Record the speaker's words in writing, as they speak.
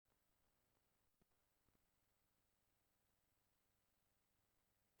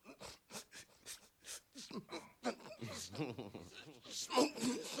That's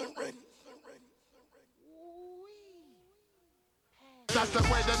the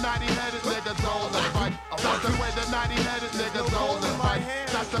way the 90-headed niggas hold the fight. That's the way the 90-headed niggas hold the fight.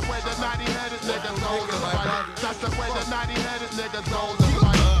 That's the way the 90-headed niggas hold the fight. That's the way the 90-headed niggas hold the fight.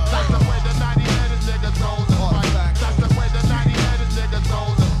 That's the way the 90-headed niggas hold the fight. That's the way the 90-headed niggas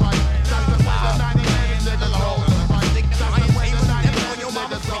hold the fight. That's the way the 90-headed niggas hold the fight. That's the way the 90-headed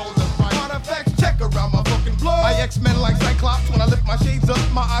niggas hold the fight. Artifacts check around my fucking blood. I X-Men like Cyclops when I lift my shades up.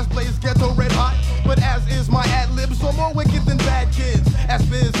 My eyes blaze ghetto red hot. But as is my ad-libs, so more wicked than bad kids. As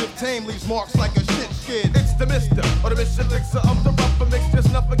biz if tame leaves marks like a shit skid. It's the mister, or the mission mixer of the rougher mix. Just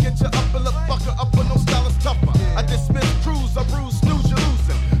enough to get you up and look fucker up with no style is tougher. I dismiss crews, I bruise, snooze, you're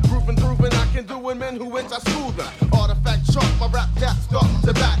losing. Grooving, I can do it, men who wins, I school them. Artifact sharp, my rap that start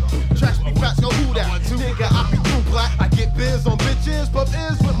to back. Trash me fat, yo who that? Nigga, I be too black. I get biz on bitches, pub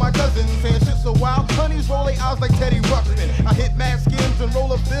is with my cousins. Saying shit so wild, honeys roll their eyes like Teddy Ruxpin. I hit mad skins and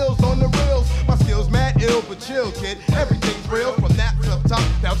roll up bills on the reels. My skills mad ill, but chill, kid. Everything's real from that to the top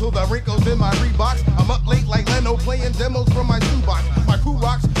down to the wrinkles in my Reeboks. I'm up late like Leno playing demos from my shoebox. My crew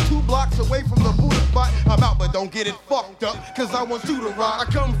rocks 2 blocks away from the Buddha spot. I'm out, but don't get it fucked up, cause I want you to rock.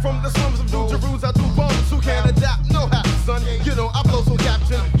 I come from the slums of New Jerusalem. I do bombs who can't adapt, no hat, son. You know, I blow so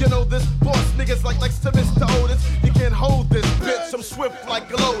caption. You know this boss niggas like to Mr. Otis. You can't hold this bitch, I'm swift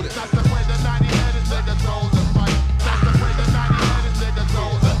like a lotus. That's the way the 90-headed niggas hold the fight. That's the way the 90-headed niggas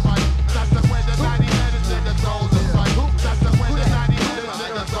hold the fight. That's the way the 90-headed niggas hold the fight. That's the way the 90-headed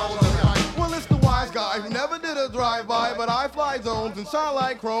niggas hold the fight. Well, it's the wise guy who never did a drive-by, but I fly zones and shine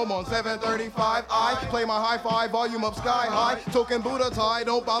like chrome on 735. I play my hi-fi, volume up sky high. Token Buddha tie,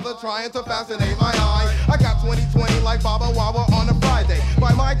 don't bother trying to fascinate my eye. I got 20/20 like Baba Wawa on a Friday.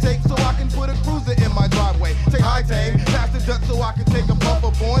 Buy my take so I can put a cruiser in my driveway. Take high tame, pass the Dutch so I can take a puff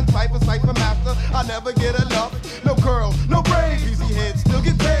of born. Cipher master, I never get enough. No curl, no braids, easy head, still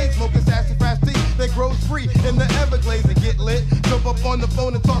get paid. Smoking sassy fast tea that grows free in the Everglades and get lit. Jump up on the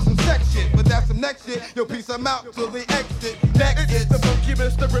phone and talk some sex shit, but that's some next shit. Yo, peace, I'm out till the exit. Next it's the funky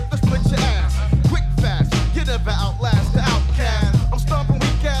Mr. Rip the split your ass. Quick fast, you never outlast the outcast. I'm stomping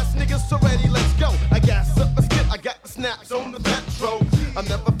weak ass niggas, so ready, let's go. I gas up a skit, I got the snaps on the metro. I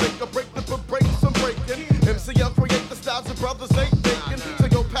never think I break the breaks I'm breaking. MCL create the styles your brothers ain't making. So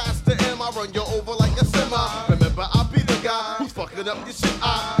go past the M, I run you over like a semi. Remember, I be the guy who's fucking up your shit.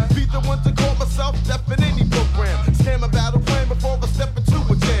 I be the one to call myself deaf in any program. Scam a battle plan before I step into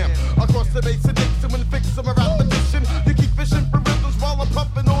a jam. Across the base of Dixon when fixing my rap edition. You keep fishing for rhythms while I'm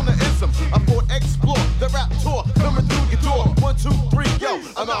pumping on the ism. I fought explore the rap tour coming through your door. 1, 2, 3, yo,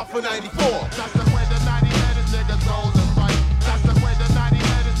 I'm out for 94. That's the way the 90-headed niggas hold the fight. That's the way the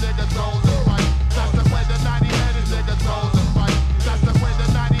 90-headed niggas hold the fight. That's the way the 90-headed niggas hold the fight. That's the way the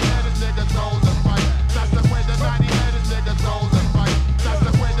 90-headed niggas hold the fight. That's the way the 90-headed niggas hold the fight. That's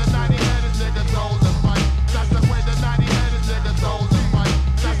the way the 90-headed niggas hold the fight. That's the way the 90-headed niggas hold the fight.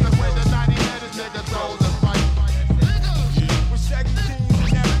 That's the way the 90-headed niggas hold the fight. with shaggy jeans and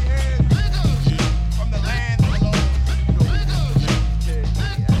carry head from the land below.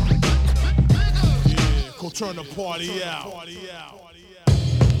 Go turn the party out.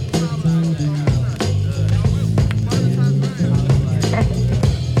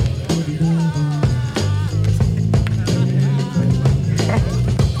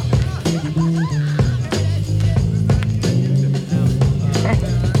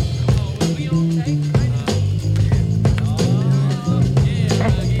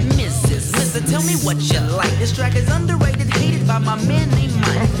 Tell me what you like. This track is underrated, hated by my man named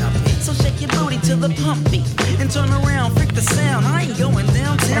Mike. So shake your booty to the pump beat and turn around, freak the sound. I ain't going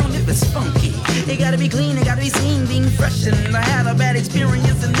downtown if it's funky. It gotta be clean, it gotta be seen, being fresh. And I had a bad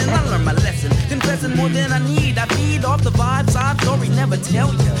experience and then I learned my lesson. Confessing more than I need, I feed off the vibes I've story never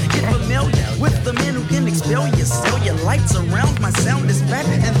tell you. Get familiar with the men who can expel you. Sell your lights around, my sound is back,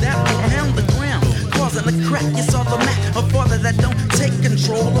 and that will pound the ground. Causing a crack, you saw the map. A father that don't take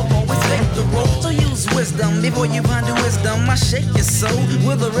control of always take the role. So use wisdom before you find your wisdom. I shake your soul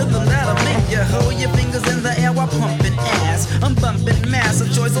with a rhythm that'll make you hold your fingers in the air while pumping ass. I'm bumping mass, a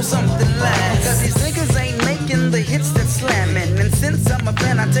choice or something last. Cause these niggas ain't making the hits that's slamming. And since I'm a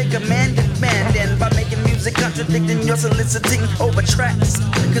fan, I take a man demanding by making music contradicting your soliciting over tracks.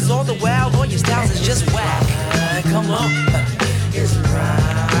 Cause all the while, all your styles is just whack. Come on, it's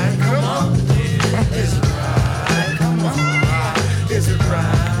right, come on. Is it right? Come on. Is it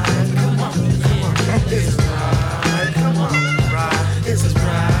right? Come on. Is it right? Come on. Is it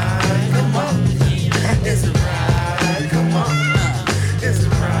right? Come on. Is it right? Come on. Is it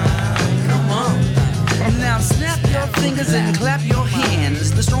right? Come on. Now snap your fingers and clap your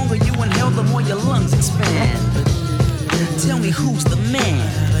hands. The stronger you inhale, the more your lungs expand.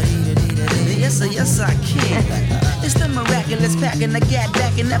 Yes, I can. It's the miraculous packing, the gat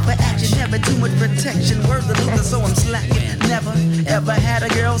backing, never action, never too much protection. Word to Luther, so I'm slacking. Never ever had a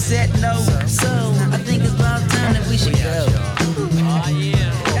girl said no. So I think it's about time that we should go. Oh yeah,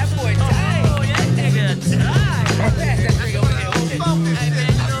 that boy tight. Oh, that nigga tight. Pass that drink over here. Hey man,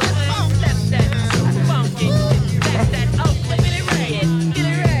 you know what? Slap that funky. Slap that Oakland. Get it right. Get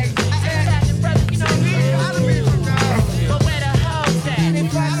it right. Slap it, brother. You know what I mean? But where the hoes at? They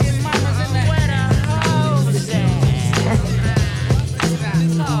fucking mamas in the where the hoes at?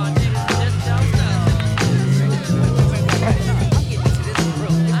 Oh, nigga, just don't stop. I'm getting to this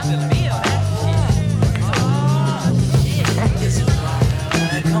room. I can feel that shit. Oh, shit. Is it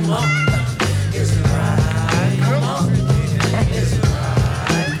right? Come on. Is it right? Come on. Is it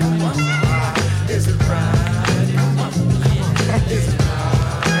right? Come on. Is it right? Come on. Is it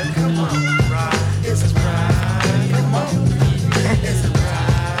right? Come on. Is it right? Come on. Is it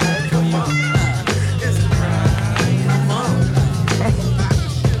right? Come on. Is it right? Come on.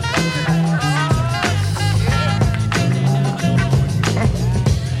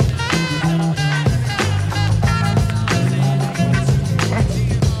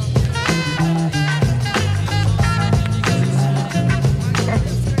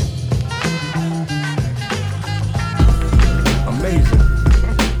 Amazing.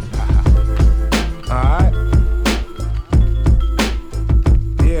 Alright.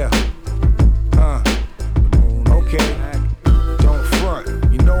 Yeah. Okay. Don't front.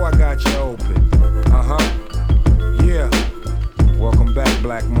 You know I got you open. Yeah. Welcome back,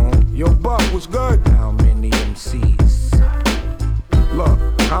 Black Moon. Yo, Buck, what's good? How many MCs? Look,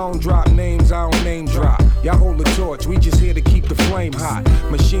 I don't drop names, I don't name drop. Y'all hold the torch, we just here to keep the flame hot.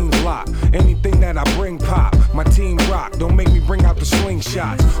 Machines lock, anything that I bring pop. My team rock, don't make me bring out the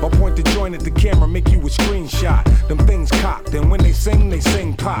slingshots. Or point the joint at the camera, make you a screenshot. Them things cocked, and when they sing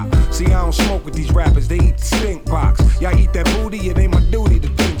pop. See, I don't smoke with these rappers, they eat the stink box. Y'all eat that booty, it ain't my duty to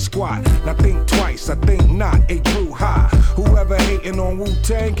think squat. Now think twice, I think not, a true high. Whoever hating on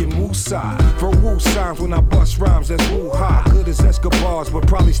Wu-Tang can Wu-Side. For Wu signs when I bust rhymes, that's Wu-Ha. Good as Escobars, but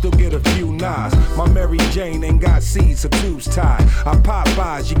probably still get a few nods. My Mary Jane ain't got seeds, so tubes tied. I pop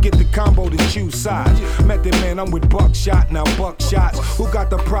buys, you get the combo to choose sides. Met that man, I'm with Buckshot, now Buckshots. Who got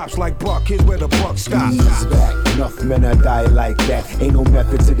the props like Buck? Here's where the buck stops. Ease back, enough men are die like that. Ain't no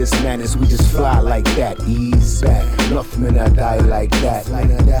method to this madness, we just fly like that. Ease back, enough men are die like that.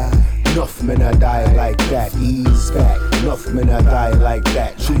 Enough men are die like that. Ease back, enough men are die like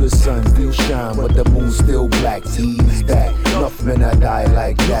that. True, the sun still shine, but the moon still black. Ease back, enough men are die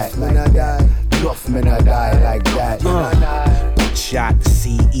like that. Enough men are die like that. Buckshot the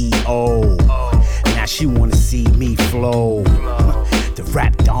CEO. Now she wanna see me flow. The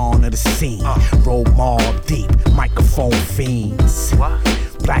rap dawn of the scene. Roll mob deep, microphone fiends.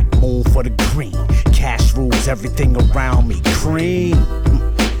 Black moon for the green. Cash rules everything around me. Cream.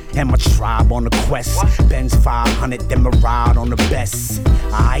 And my tribe on the quest. Benz 500, then my ride on the best.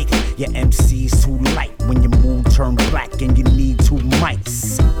 Alright, your MC's too light. When your mood turn black and you need 2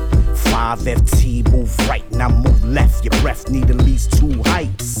 mics. 5 FT, move right, now move left. Your breath need at least 2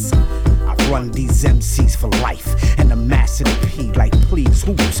 hypes. I run these MCs for life, and the master the P like please,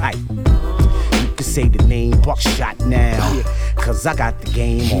 who tight? You can say the name Buckshot now, cause I got the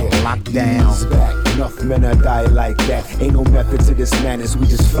game on lockdown. Ease back, enough men are die like that. Ain't no method to this madness, we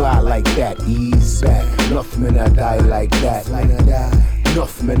just fly like that. Ease back, enough men are die like that.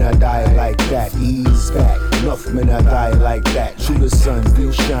 Enough men are die like that. Ease back, enough men are die like that. True, the sun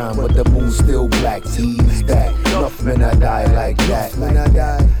still shine, but the moon still black. Ease back, enough men are die like that.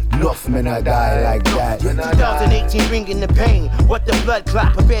 Enough men are die like that. 2018 bringing the pain. What the blood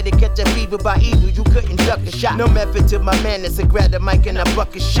clot? Prepare to catch a fever by evil. You couldn't duck a shot. No method to my madness. I grab the mic and I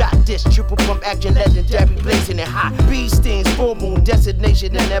buck a shot. This triple pump action, legendary, blazing it hot. Bee stings, full moon,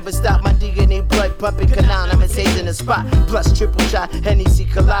 destination that never stop. My DNA blood pumping canal. I'm in the spot. Plus triple shot, Hennessy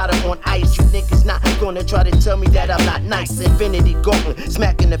Colada on ice. You niggas not gonna try to tell me that I'm not nice. Infinity Gauntlet,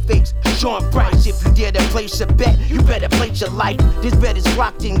 smack in the face. Sean Price, if you dare to place a bet, you better place your life. This bet is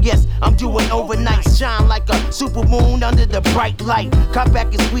rocked in. Yes, I'm doing overnight. Shine like a super moon under the bright light. Cock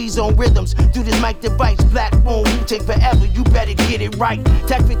back and squeeze on rhythms. Do this mic device. Black moon, you take forever. You better get it right.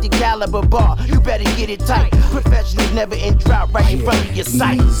 Tag 50 caliber bar. You better get it tight. Professionals never in drought right in front of your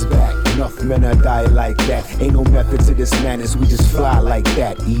sight. Ease back. Enough men are die like that. Ain't no method to this madness. We just fly like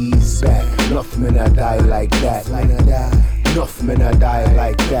that. Ease back. Enough men are die like that. Enough men are die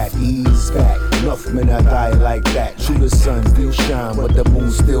like that. Ease back. Enough men are die like that. True, the sun still shine, but the moon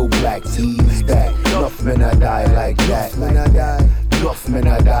still black. Ease back. Enough men are die like that. Enough men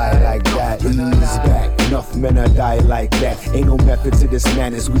are die like that. Ease back. Enough men I die like that. Ain't no method to this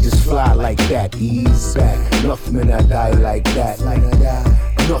madness, we just fly like that. Ease back. Enough men I die like that.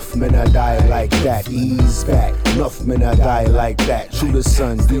 Enough men I die like that. Ease back. Enough men I die like that. True, the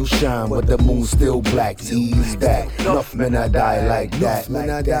sun do shine, but the moon's still black. Ease back. Enough men I die like that.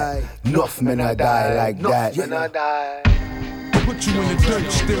 Enough men I die like that. Put you in the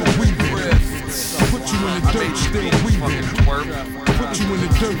dirt, still weaving. Put you in the dirt, still weaving. Put you in the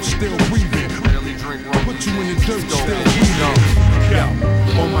dirt, still weaving. Put you in the dirt, still weaving. Yo,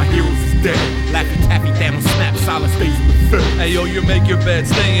 all my heroes is dead. Laffy Taffy, Thanos, Snap, Solid stays in the fit. Hey yo, you make your bed,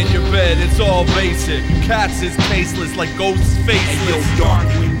 stay in your bed, it's all basic. You cats is tasteless like ghosts faceless. Hey yo,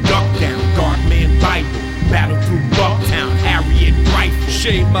 Darkwing, Duck Down, Darkman Bible. Battle through Bucktown, Harriet Rifle.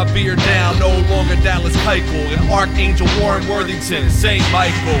 Shave my beard down, no longer Dallas Keuchel. And Archangel Warren Worthington, St.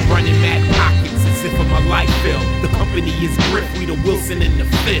 Michael. Running mad pockets as if my life fell. The company is Griff, we the Wilson and the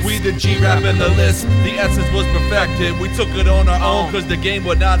Fist. We the G-Rap in the list, the essence was perfected. We took it on our own, cause the game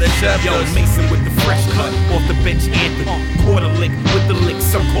would not accept Yo, us. Mason with the fresh cut, off the bench anthem. Quarter lick with the lick,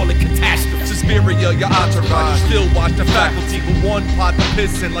 some call it catastrophe. Suspiria, your entourage, still watch the faculty. With one pot to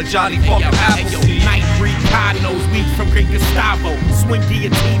piss in like Johnny fucking Appleseed. Night breed Cardinals, weed from Great Gustavo. Swing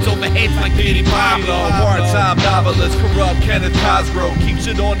guillotines over heads like Diddy Pablo. Part-time novelist, corrupt Kenneth Cosgrove. Keep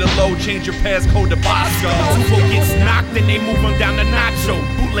shit on the low, change your passcode to Bosco. Tuvo gets knocked and they move him down the nacho.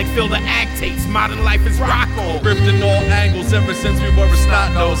 Bootleg fill the actates, modern life is Rocco. Ripped in all angles ever since we were a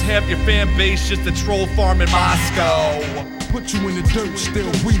snot nose. Half your fan base just a troll farm in Moscow. Put you in the dirt,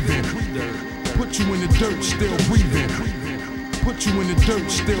 still weaving. Put you in the dirt, still weaving. Put you in the dirt,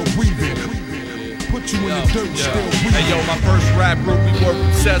 still weaving. Put you in the dirt, still weaving. Hey yo, my first rap group, we were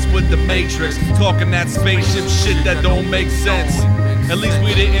obsessed with the Matrix. Talking that spaceship shit that don't make sense. At least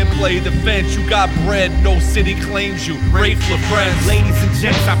we didn't play the fence. You got bread, no city claims you. Grateful friends. Ladies and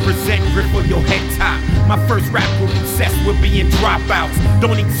gents, I present Grip on your head top. My first rap group obsessed with being dropouts.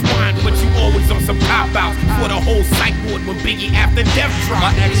 Don't eat swine, but you always on some cop-outs. For the whole psych ward when Biggie after death dropped.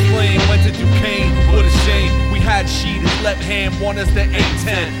 My ex-flame went to Duquesne, what a shame. We had cheated, left hand, want us to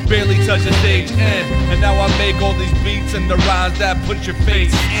 8-10. Barely touched the stage end. And now I make all these beats and the rhymes that put your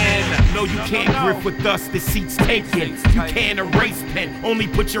face in. No, you can't grip with us, the seat's taken. You can't erase pen, only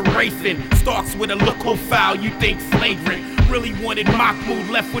put your race in. Starks with a local foul, you think flagrant. Really wanted Mahmoud,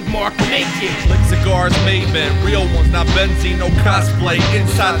 left with Mark naked. Like cigars made man, real ones, not benzene, no cosplay.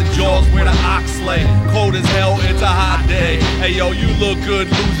 Inside the jaws where the ox lay. Cold as hell, it's a hot day. Hey yo, you look good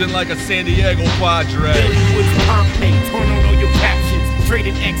losing like a San Diego Padre. Billy Woods, Pompey, torn on all your captions.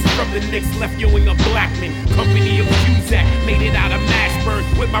 Traded X from the Knicks, left Ewing a Blackman. Company of Cusack, made it out of Mashburn.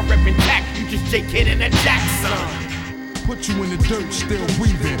 With my rep intact, you just J Kid and a Jackson. Put you in the dirt, still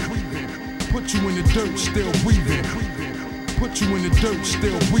weaving. Put you in the dirt, still weaving. Put you in the dirt,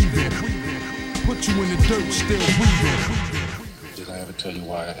 still weaving. Put you in the dirt, still weaving. Did I ever tell you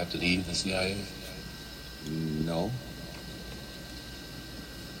why I had to leave the CIA? No.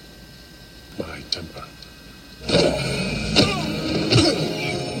 My temper.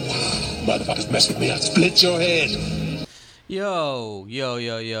 Motherfuckers mess with me, I'll split your head. Yo,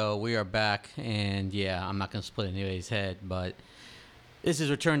 we are back, and yeah, I'm not going to split anybody's head, but this is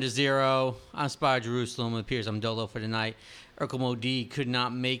Return to Zero. I'm Spy Jerusalem. It appears I'm Dolo for tonight. Urkel Modi could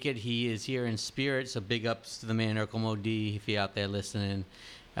not make it. He is here in spirit, so big ups to the man Urkel Modi. If you're out there listening,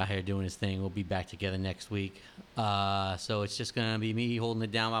 out here doing his thing, we'll be back together next week. So it's just going to be me holding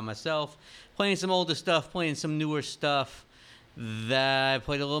it down by myself, playing some older stuff, playing some newer stuff. That I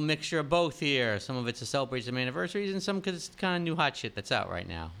played a little mixture of both here. Some of it's to celebrate some anniversaries, and some because it's kind of new hot shit that's out right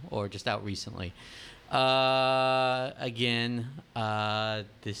now, or just out recently.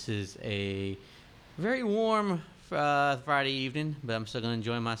 This is a very warm Friday evening, but I'm still going to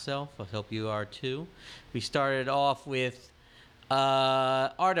enjoy myself. I hope you are too. We started off with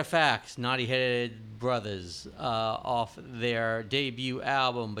Artifacts, Naughty Headed Brothers, off their debut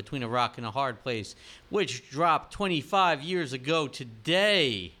album, Between a Rock and a Hard Place, which dropped 25 years ago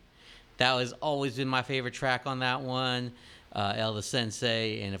today. That has always been my favorite track on that one. Elda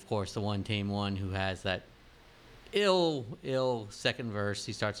Sensei, and of course the One Tame One, who has that ill second verse.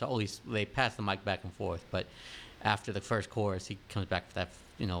 He starts, they pass the mic back and forth, but after the first chorus, he comes back for that,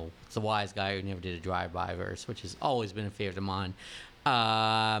 it's the wise guy who never did a drive-by verse, which has always been a favorite of mine.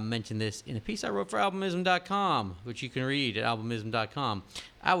 I mentioned this in a piece I wrote for Albumism.com, which you can read at Albumism.com.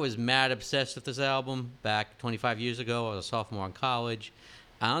 I was mad obsessed with this album back 25 years ago. I was a sophomore in college.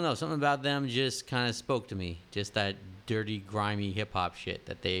 I don't know, something about them just kind of spoke to me. Just that dirty, grimy hip-hop shit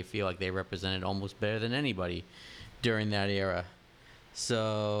that they feel like they represented almost better than anybody during that era.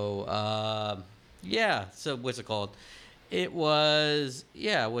 So, so what's it called? It was,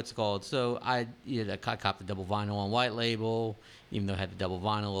 yeah, what's it called? So I copped the double vinyl on white label, even though I had the double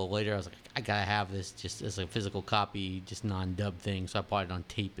vinyl a little later. I was like, I gotta have this just as a physical copy, just non-dub thing. So I bought it on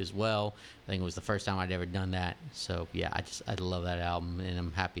tape as well. I think it was the first time I'd ever done that. So yeah, I love that album, and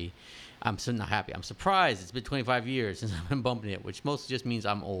I'm happy. I'm so not happy. I'm surprised. It's been 25 years since I've been bumping it, which mostly just means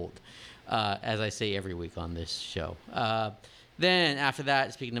I'm old, as I say every week on this show. Then after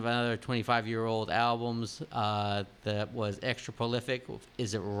that, speaking of another 25-year-old albums, that was Extra Prolific.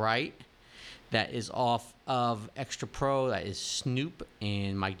 Is It Right? That is off of Extra Pro. That is Snoop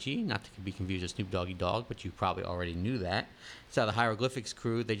and Mike G. Not to be confused with Snoop Doggy Dogg, but you probably already knew that. It's out of the Hieroglyphics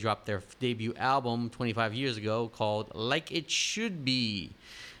crew. They dropped their debut album 25 years ago called Like It Should Be.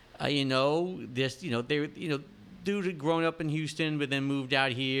 Dude had grown up in Houston, but then moved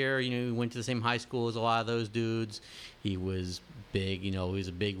out here. He went to the same high school as a lot of those dudes. He was big, he was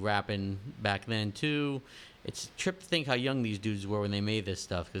a big rapping back then too. It's a trip to think how young these dudes were when they made this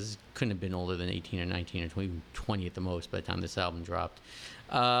stuff, because this couldn't have been older than 18 or 19 or 20 at the most by the time this album dropped.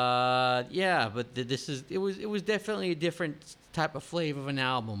 But it was definitely a different type of flavor of an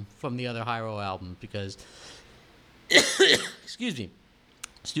album from the other Hyro albums, because excuse me,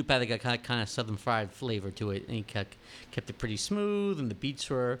 Snoop had a kind of Southern fried flavor to it, and he kept it pretty smooth, and the beats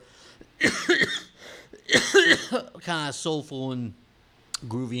were kind of soulful and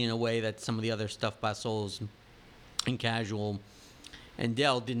groovy in a way that some of the other stuff by Souls and Casual and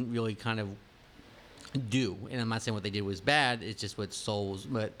Dell didn't really kind of do. And I'm not saying what they did was bad. It's just what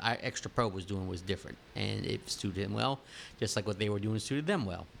Extra Pro was doing was different, and it suited him well, just like what they were doing suited them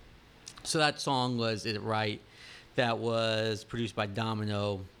well. So that song was Is It Right? That was produced by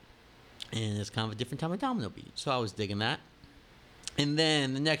Domino, and it's kind of a different type of Domino beat. So I was digging that. And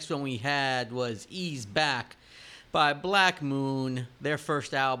then the next one we had was Ease Back by Black Moon, their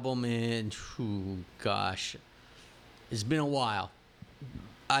first album in, it's been a while.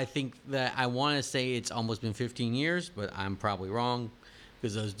 I think that I want to say it's almost been 15 years, but I'm probably wrong,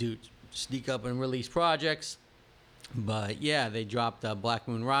 because those dudes sneak up and release projects. But yeah, they dropped Black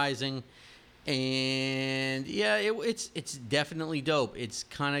Moon Rising. And yeah, it's definitely dope. It's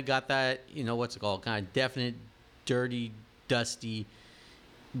kind of got that, what's it called? Kind of definite, dirty, dusty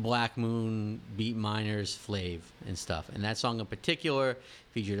Black Moon Beat Miners flav and stuff. And that song in particular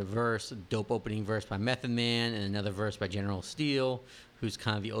featured a dope opening verse by Method Man, and another verse by General Steel, who's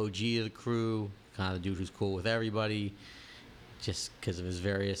kind of the OG of the crew, kind of the dude who's cool with everybody, just because of his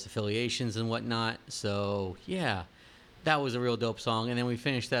various affiliations and whatnot. So yeah. That was a real dope song. And then we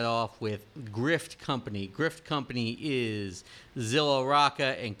finished that off with Grift Company. Grift Company is Zilla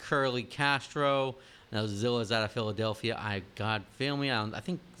Rocca and Curly Castro. Now, Zilla's out of Philadelphia. I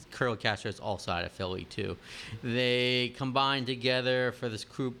think Curly Castro is also out of Philly, too. They combined together for this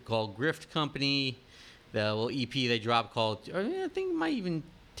group called Grift Company. The little EP they dropped called, I think it might even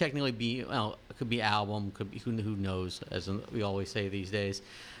technically be, it could be album, could be, who knows, as we always say these days.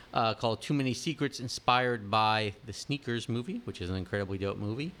 Called Too Many Secrets, inspired by the Sneakers movie, which is an incredibly dope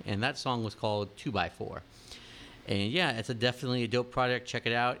movie. And that song was called 2x4. And yeah, it's definitely a dope project. Check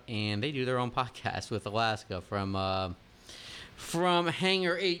it out. And they do their own podcast with Alaska from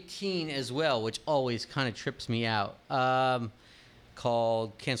Hangar 18 as well, which always kind of trips me out,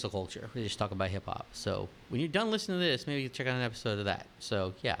 called Cancel Culture. We just talk about hip-hop. So when you're done listening to this, maybe check out an episode of that.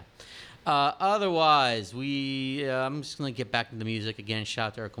 So yeah. Otherwise, I'm just going to get back into the music again. Shout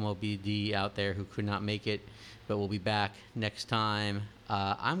out to Urkel BD out there who could not make it, but we'll be back next time.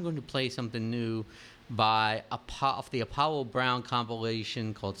 I'm going to play something new by the Apollo Brown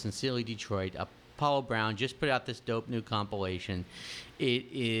compilation called Sincerely Detroit. Apollo Brown just put out this dope new compilation. It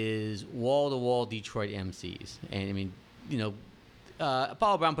is wall-to-wall Detroit MCs. And I mean,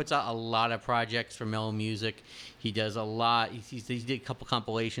 Apollo Brown puts out a lot of projects for Mellow Music. He does a lot. He did a couple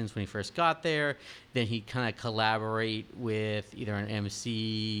compilations when he first got there. Then he kind of collaborate with either an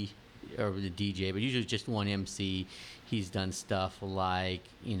MC or the DJ, but usually just one MC. He's done stuff like,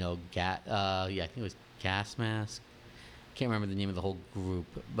 I think it was Gas Mask. Can't remember the name of the whole group,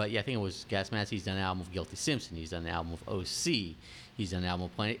 but yeah, I think it was Gas Mask. He's done an album of Guilty Simpson. He's done an album of OC. He's done an album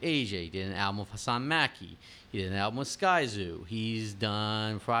of Planet Asia. He did an album of Hassan Maki. He did an album with Sky Zoo. He's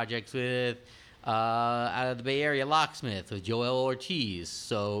done projects with out of the Bay Area Locksmith with Joel Ortiz.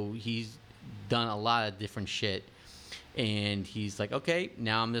 So he's done a lot of different shit. And he's like, okay,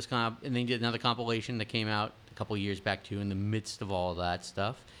 now I'm just gonna. And then he did another compilation that came out a couple years back too, in the midst of all that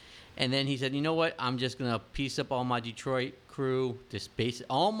stuff. And then he said, you know what? I'm just gonna piece up all my Detroit crew, just base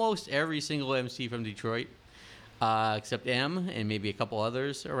almost every single MC from Detroit. Except M and maybe a couple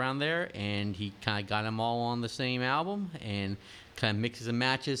others around there, and he kind of got them all on the same album and kind of mixes and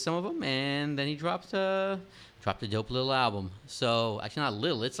matches some of them, and then he dropped a dope little album. So actually not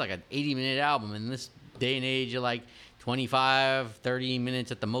little, it's like an 80-minute album. In this day and age of like 25, 30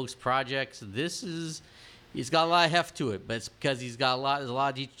 minutes at the most projects, he's got a lot of heft to it, but it's because there's a lot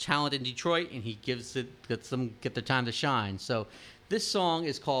of talent in Detroit, and he lets them get their time to shine. So this song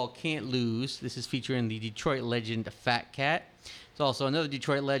is called Can't Lose. This is featuring the Detroit legend Fat Cat. It's also another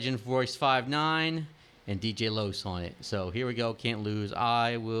Detroit legend, Royce 5'9", and DJ Los on it. So here we go, Can't Lose.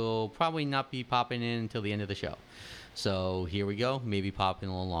 I will probably not be popping in until the end of the show. So here we go, maybe pop in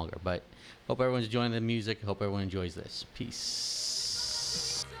a little longer. But hope everyone's enjoying the music. Hope everyone enjoys this.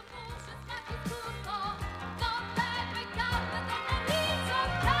 Peace.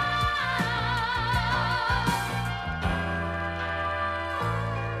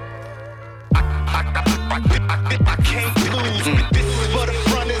 I can't lose. This is for the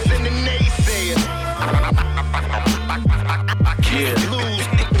fronters and the naysayers. I can't lose.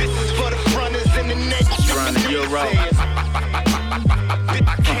 This is for the fronters and the naysayers.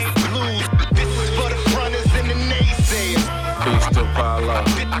 I can't lose. This is for the fronters and the naysayers. Peace to Paulo.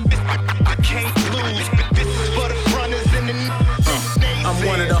 I can't lose. This is for the fronters and the naysayers. I'm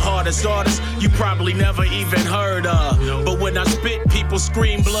one of the hardest artists you probably never even heard of. But when I spit, people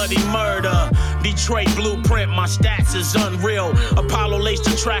scream bloody murder. Detroit blueprint, my stats is unreal. Apollo laced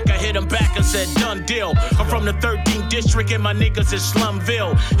the track, I hit him back and said, done deal. I'm from the 13th district and my niggas is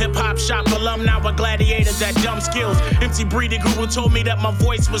Slumville. Hip-hop shop alum, now a gladiators that dumb skills. MC Breedy Guru told me that my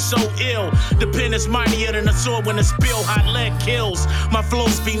voice was so ill. The pen is mightier than a sword when the spill hot lead kills. My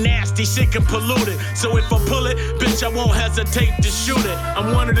flows be nasty, sick and polluted. So if I pull it, bitch, I won't hesitate to shoot it.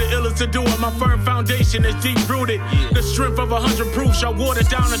 I'm one of the illest to do it, my firm foundation is deep-rooted. The strength of 100 proofs, I watered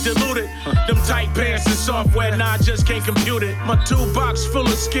down and diluted. Them tight pants and software, nah, I just can't compute it. My toolbox full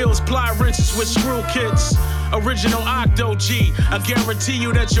of skills, ply wrenches with screw kits. Original Octo G, I guarantee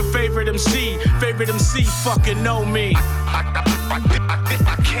you that your favorite MC fucking know me. I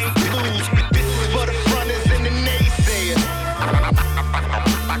can't lose. This is for the fronters and the naysayers.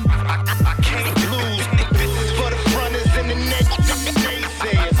 I can't lose. This is for the fronters and the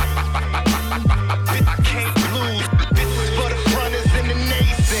naysayers. I can't lose. This is for the fronters and the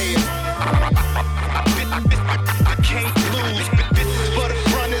naysayers. I can't lose. This is for the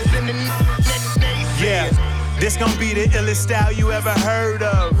fronters and the naysayers. Yeah, this gon' be the illest style you ever heard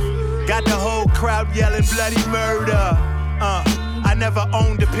of. Got the whole crowd yelling bloody murder. I never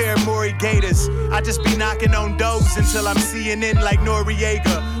owned a pair of Maury Gators. I just be knocking on doors until I'm seeing in like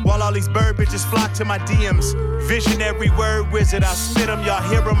Noriega. While all these bird bitches flock to my DMs. Visionary word wizard, I spit them, y'all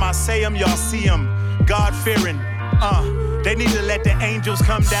hear them, I say them, y'all see them. God-fearing, they need to let the angels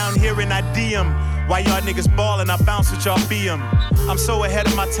come down here and I DM. Why y'all niggas ballin', I bounce with y'all BM. I'm so ahead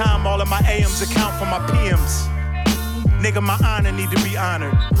of my time, all of my AMs account for my PMs. Nigga, my honor need to be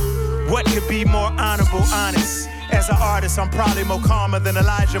honored. What could be more honorable, honest? As an artist, I'm probably more calmer than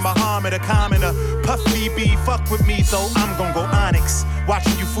Elijah Muhammad, a commoner. Puffy B, fuck with me, though I'm gon' go onyx.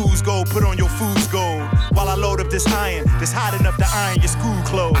 Watching you fools go, put on your fool's gold. While I load up this iron, that's hot enough to iron your school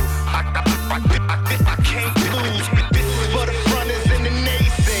clothes. I can't lose. This is for the fronters and the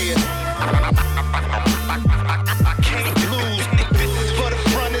naysayers. I can't lose. This is for the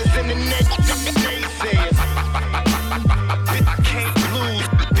fronters and the naysayers. I can't lose.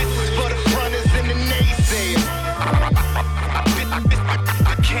 This is for the fronters and the naysayers.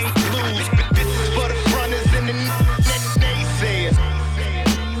 I can't lose. This is for the fronters and the naysayers.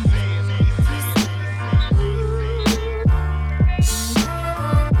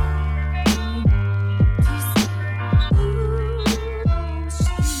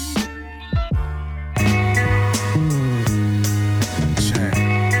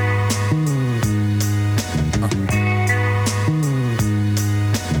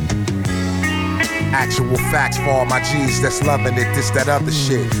 Actual facts for all my G's that's loving it, this, that other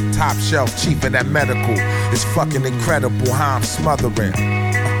shit. Top shelf, cheap in that medical. It's fucking incredible how I'm smothering.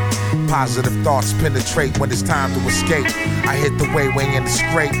 Positive thoughts penetrate when it's time to escape. I hit the way in the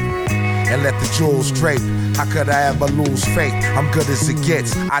scrape and let the jewels drape. How could I ever lose faith? I'm good as it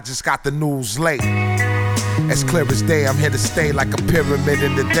gets, I just got the news late. As clear as day, I'm here to stay like a pyramid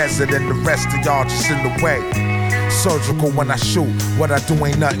in the desert, and the rest of y'all just in the way. Surgical when I shoot, what I do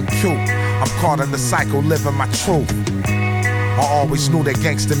ain't nothing cute. I'm caught in the cycle, living my truth. I always knew that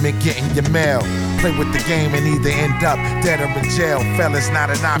gangster meant getting your mail. Play with the game and either end up dead or in jail. Felon's not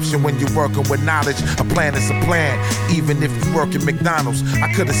an option when you're working with knowledge. A plan is a plan, even if you work at McDonald's.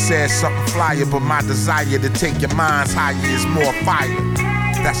 I could've said something flyer, but my desire to take your minds higher is more fire.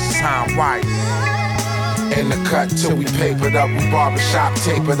 That's just how I'm wired. In the cut till we papered up, we barbershop,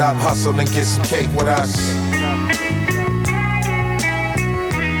 tape it up, hustle and get some cake with us.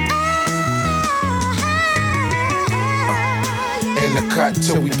 In the cut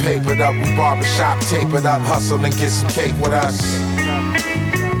till we papered up, we barbershop tape it up, hustle and get some cake with us.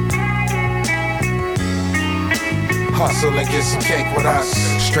 Hustle and get some cake with us.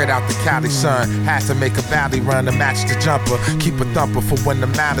 Straight out the Cali, son. Had to make a valley run to match the jumper. Keep a thumper for when the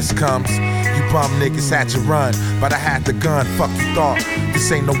malice comes. You bum niggas had to run, but I had the gun. Fuck you thought.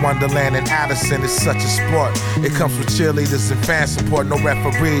 This ain't no Wonderland in Addison. It's such a sport. It comes with cheerleaders and fan support, no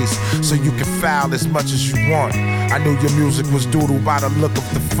referees, so you can foul as much as you want. I knew your music was doodle by the look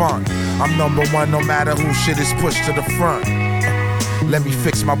of the font. I'm number one no matter who shit is pushed to the front. Let me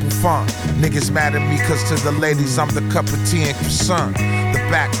fix my bouffant. Niggas mad at me cause to the ladies I'm the cup of tea and croissant. The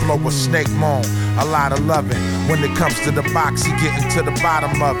back blow a snake moan, a lot of loving. When it comes to the box, you getting to the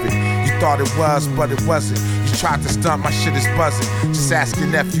bottom of it. You thought it was, but it wasn't. You tried to stunt, my shit is buzzing. Just ask your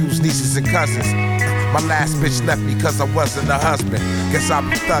nephews, nieces and cousins. My last bitch left me cause I wasn't a husband. Guess I'll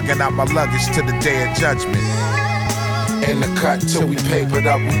be thugging out my luggage to the day of judgment. In the cut till we papered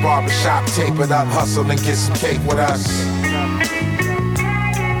up, we barbershop tape it up, hustle and get some cake with us.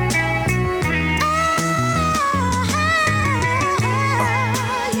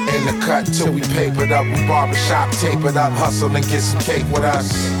 In the cut till we papered up, we barbershop tape it up, hustle and get some cake with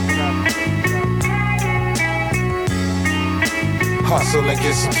us. Hustle and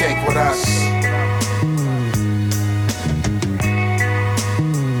get some cake with us.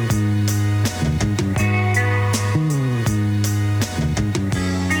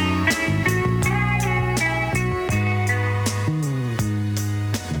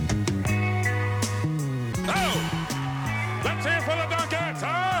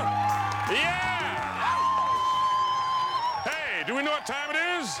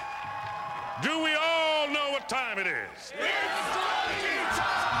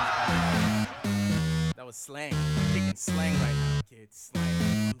 Slang, kicking slang right now, kids.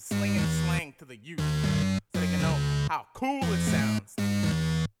 Slang. I'm slinging slang to the youth so they can know how cool it sounds.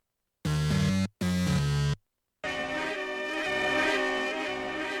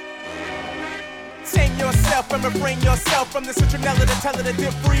 Sing yourself and refrain yourself from the citronella to tell it a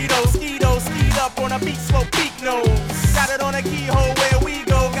dip burrito. Skied up on a beat, slow peak nose. Got it on a keyhole where we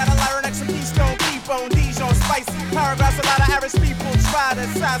go. Got a larynx and keystone, keep-on, Dijon, spicy paragraphs. A lot of Irish people try to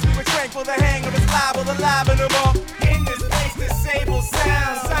size. We were trained for the hang of his libel, the liven them up. In this place, disable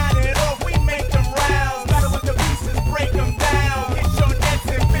sounds. Sign it off, we make them rounds. Battle with the pieces, break them down. Get your nets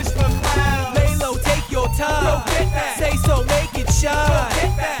and fish for clowns. Lay low, take your time. Say so, make it shine.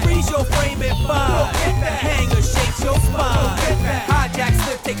 Freeze your frame and find. Hanger shakes your spine. Hijack,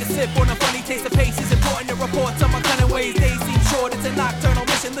 slip, take a sip on a funny taste of pace. It's important to report on my cunning ways. They seem short, it's a nocturnal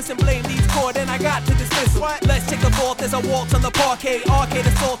mission. Listen, blame these chord, and I got to dismiss them. Let's check the vault as I waltz on the parquet. Arcade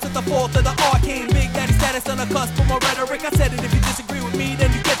assault at the fourth of the arcane. Big daddy status on the cusp of my rhetoric. I said it, if you disagree with me,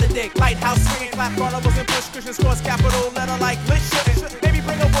 then you get the dick. Lighthouse swinging, clap carnivals and push cushions, scores capital letter like lit shit. Maybe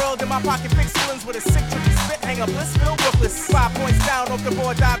bring a world in my pocket, fix ceilings with a sick tricky spit. Hang a blissful bookless. 5 points down off the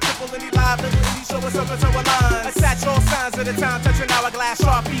board, dive triple indie live, little indie show us up and so align. Attach all signs of the time, touch an hourglass,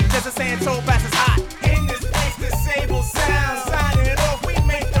 sharp beat, there's a saying, toe pass is hot. In this place, disable sounds. Sign it off, we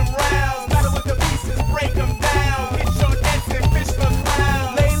make them rounds. Battle with the pieces, break them down. Get your nets and fish for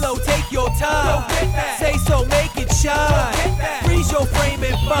clowns. Lay low, take your time. Say so, make it shine. Freeze your frame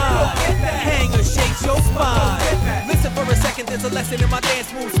and find. Hanger shakes your spine. Listen for a second, there's a lesson in my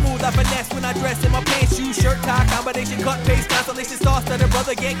dance move. Smooth, I finesse when I dress in my pants, shoes, shirt, tie, combination, cut, paste, constellation, star, stutter,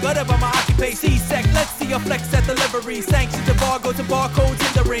 brother, get gutted by my occupation. C-sec, let's see your flex at delivery. Sanctions embargo to barcodes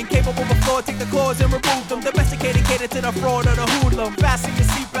in the ring. Capable of floor, take the claws and remove them. Domesticated, cater to the fraud or the hoodlum. Fasten your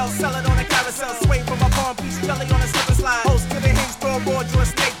seatbelt, sell it on a carousel. Swing from my palm piece, jelly on a slip and slide. Host to the hinge door, board, draw a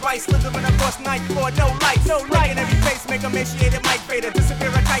snake bite. Slithering across night floor, no lights. No light in every face, make emaciated Mike Vader. Disappear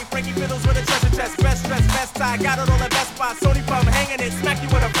a kite, breaking fiddles with a treasure chest. Best dress, best tie, got it all at Best Buy. Sony pump, hanging it, smack you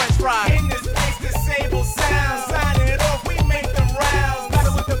with a French fry. In this place, disable sounds. Sign it off, we make them rounds.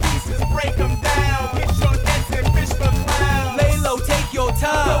 Battle with the pieces, break them down. Get your nets and fish for clowns. Lay low, take your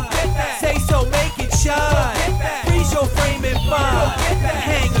time. Say so, make it shine. Freeze your frame and find.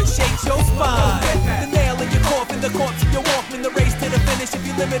 Hanger shakes your spine. The nail in your coffin, the corpse in your Walkman. The race to the finish if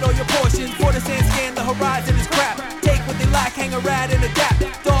you limit all your portions. For the sand scan, the horizon is crap. Take what they lack, hang a rat and adapt.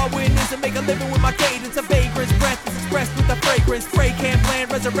 Darwinism, make a living with my cadence. A vagrant's breath is expressed with a fragrance. Spray can plan,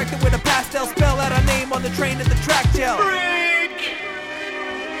 resurrected with a pastel. Spell out our name on the train at the track gel.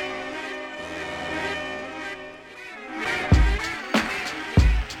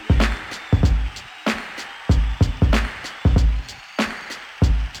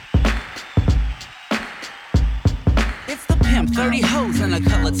 It's the pimp, 30 hoes and a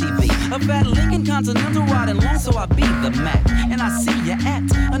color TV. A fat Lincoln Continental riding long, so I be the Mac. And I see you at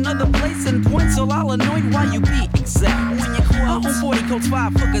another place and point, so I'll anoint while you be exact. When you call, I own 40 coats,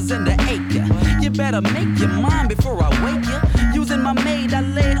 5 hookers in the acre. You better make your mind before I wake you. Using my maid, I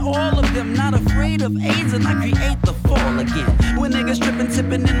laid all of them. Not afraid of AIDS, and I create the fall again. When niggas tripping,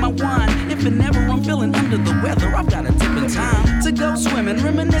 tipping in my wine. If and never I'm feeling under the weather, I've got a tip in time to go swimming.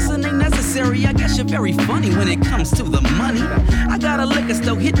 Reminiscing ain't necessary. I guess you're very funny when it comes to the money. I got a liquor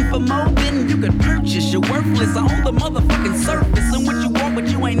store hitting for more than you could purchase. You're worthless. I own the motherfucking surface. And what you want, but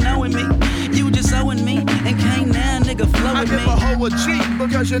you ain't knowing me. You just owing me, and can't now, nigga, flow with me. I give a hoe a G,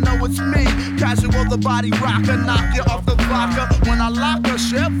 because you know it's me. Casual, the body rocker, knock you off the vodka. When I lock her,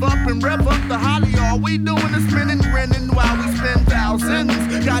 chef up and rev up the holly. All we doing is spinning, grinning while we spend thousands.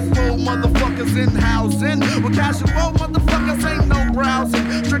 Got 4 motherfuckers in housing. Well, casual motherfuckers ain't no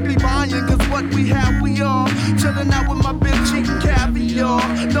browsing. Strictly buying, cause what we have, we all. Chilling out with my bitch, eating caviar.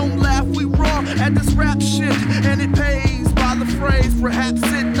 Don't laugh, we raw at this rap shit. And it pays by the phrase. Perhaps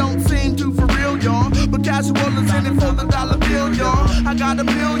it don't seem to for real, y'all. But casual is in it for the dollar bill, y'all. I got a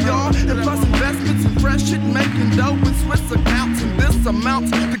mill, y'all. And plus investments and fresh shit making dough and Swiss accounts. And this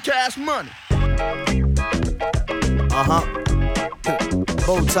amounts to cash money.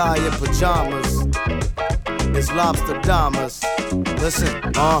 Bow tie and pajamas. It's lobster damas. Listen,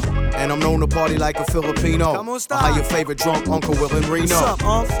 and I'm known to party like a Filipino. How your favorite drunk uncle Will in Reno? What's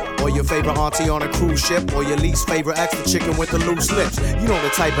up, or your favorite auntie on a cruise ship, or your least favorite extra chicken with the loose lips. You know the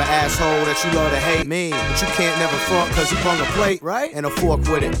type of asshole that you love to hate. Me, but you can't never front cause you brung a plate, right? And a fork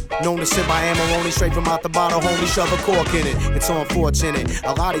with it. Known to sip my Amarone straight from out the bottle, homie, shove a cork in it. It's unfortunate.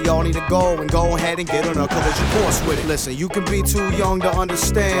 A lot of y'all need to go ahead and get on a collision course with it. Listen, you can be too young to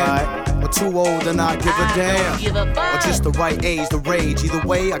understand, right? Or too old to not give a damn. Or just the right age, the rage. Either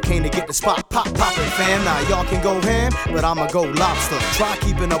way, I came to get the spot poppin', fam. Now y'all can go ham, but I'ma go lobster. Try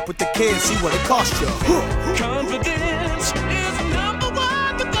keeping up with the kids, see what it cost you. Confidence is #1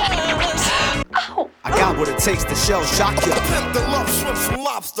 with us. I got what it takes to shell shock you. Pimp the love, shrimps and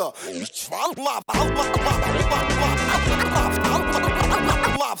lobster.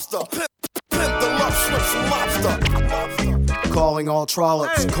 Lobster. Pimp the love, shrimps and lobster. Calling all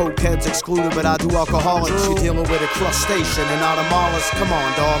trollops, cokeheads excluded, but I do alcoholics. You dealing with a crustacean and not a mollusk. Come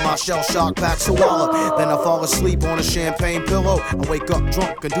on, dawg, my shell shock packs a wallop. Then I fall asleep on a champagne pillow. I wake up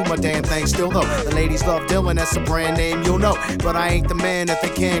drunk and do my damn thing still though. The ladies love Dylan, that's a brand name you'll know. But I ain't the man that they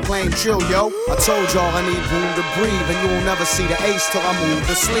can't claim. Chill, yo. I told y'all I need room to breathe, and you'll never see the ace till I move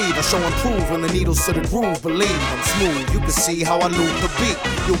the sleeve. I show improve when the needles to the groove. Believe I'm smooth. You can see how I loop the beat.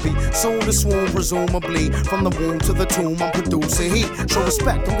 You'll be soon to swoon, presumably. From the womb to the tomb, I'm producing heat. Show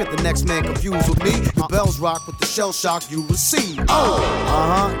respect, don't get the next man confused with me. My bells rock with the shell shock you receive.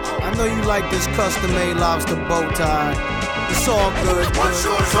 I know you like this custom-made lobster bow tie. It's all good. What's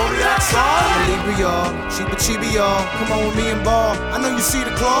your zodiac sign? Libra, y'all. Chiba, y'all. Come on with me and ball. I know you see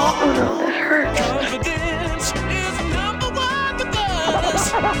the claw. Oh no, that hurt. Confidence is #1 with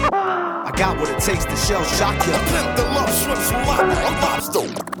us. I got what it takes to shell shock you. Pimp the love, shrimps and lobster.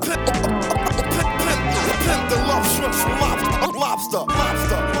 Pimp the love, shrimps and lobster.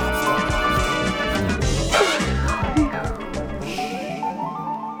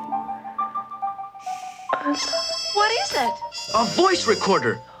 What is it? A voice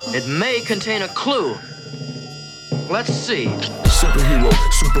recorder. It may contain a clue. Let's see. Superhero,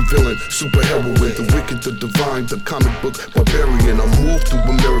 supervillain, superheroine, the wicked, the divine, the comic book barbarian. I move through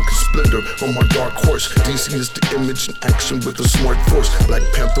America's splendor on my dark horse. DC is the image in action with a smart force. Black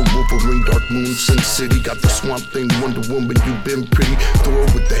Panther, Wolverine, Dark Moon, Sin City. Got the Swamp Thing, Wonder Woman, you've been pretty. Thor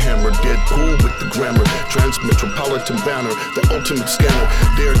with the hammer, Deadpool with the grammar. Trans-Metropolitan Banner, the ultimate scanner.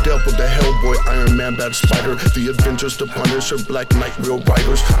 Daredevil, the Hellboy, Iron Man, Bad Spider. The Avengers, the Punisher, Black Knight, Real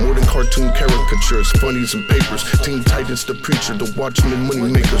Riders. More than cartoon caricatures, funnies and papers. Teen Titans, the Preacher, the Watchmen,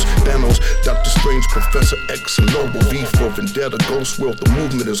 Moneymakers, Thanos, Doctor Strange, Professor X, and Lobo, V for Vendetta, Ghost World, the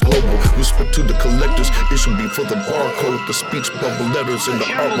movement is global. Whisper to the collectors, issue be for the barcode, the speech bubble letters, and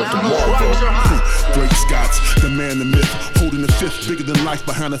the art of the Marvel. Great Scots, the man, the myth, holding the fifth, bigger than life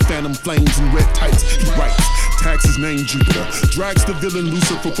behind the phantom flames and red tights. He writes, tags his name Jupiter, drags the villain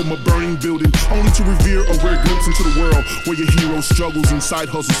Lucifer from a burning building, only to revere a rare glimpse into the world where your hero struggles and side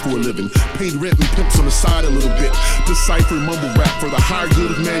hustles for a living. Paid rent and pimps on the side a little bit. Decipher mumble rap for the higher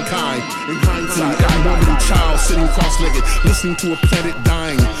good of mankind. In hindsight, every woman and child sitting cross-legged, listening to a planet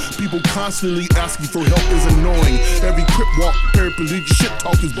dying. People constantly asking for help is annoying. Every crip walk, paraplegic shit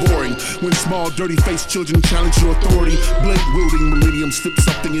talk is boring. When small, dirty-faced children challenge your authority, blade-wielding millennium slip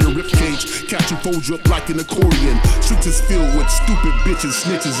something in your ribcage, catch and fold you up like an accordion. Streets is filled with stupid bitches,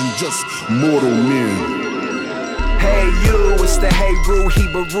 snitches, and just mortal men. Hey you, it's the Hey Ru,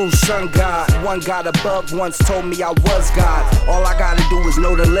 Hebrew sun god. One god above once told me I was God. All I gotta do is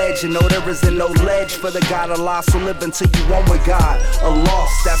know the ledge, and know there isn't no ledge for the God Allah. So live until you one with God. A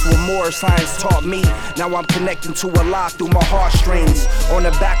loss, that's what more science taught me. Now I'm connecting to Allah through my heartstrings. On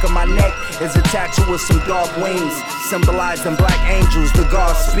the back of my neck is a tattoo with some dark wings, symbolizing black angels. The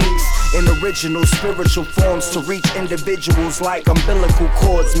God speaks in original spiritual forms to reach individuals like umbilical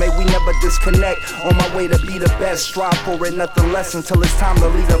cords. May we never disconnect. On my way to be the best, strive for it, nothing less until it's time to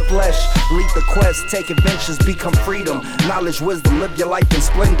lead the flesh. Lead the quest, take adventures, become freedom. Knowledge, wisdom, live your life in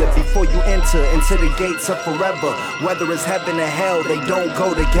splendor before you enter into the gates of forever. Whether it's heaven or hell, they don't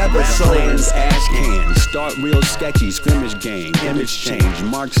go together. So plans, ash cans, start real sketchy, scrimmage game, image change.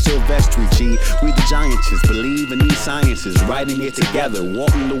 Mark Silvestri, G, we the giantess, believe in these sciences, writing it together.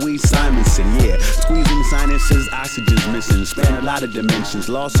 Walton Louise Simonson, yeah, squeezing sinuses, oxygen's missing, span a lot of dimensions.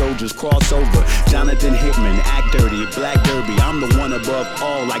 Lost soldiers cross over. Jonathan Hickman, act dirty, Black Derby. I'm the one above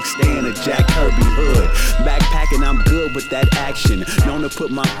all, like staying a Jack Kirby hood. Backpacking, I'm good with that action. Known to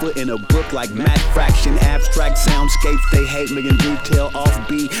put my foot in a book like Matt Fraction. Abstract soundscapes, they hate me in detail.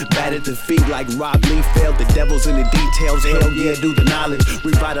 Offbeat, bad at the feet like Rob Lee failed. The devil's in the details. Hell yeah, do the knowledge.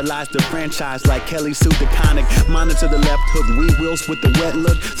 Revitalize the franchise like Kelly Sue DeConnick. Monitor the left hook, we wheels with the wet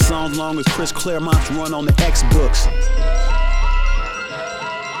look. Songs long as Chris Claremont's run on the X books.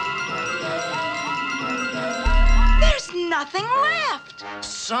 There's nothing left.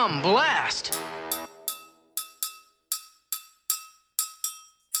 Some blast.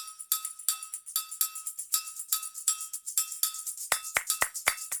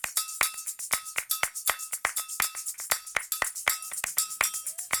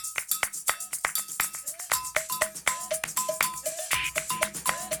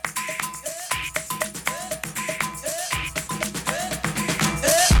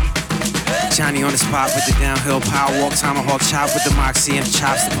 Johnny on the spot with the downhill power walk, tomahawk chop with the moxie and the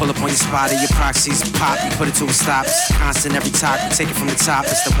chops to pull up on your spot. Your proxies pop, you put it to a stop. It's constant every talk, we take it from the top.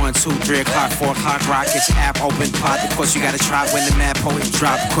 It's the 1, 2, 3 o'clock, 4 o'clock rock. Get your app open, pot. Of course you gotta trot when the mad poet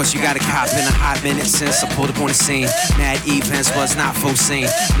drop. Of course you gotta cop in a hot minute since I pulled up on the scene. Mad events was not full scene.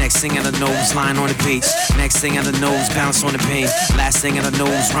 Next thing I know was lying on the beach. Next thing I know was bounce on the beam. Last thing I know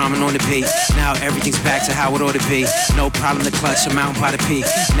was rhyming on the beat. Now everything's back to how it ought to be. No problem to clutch a mountain by the peak.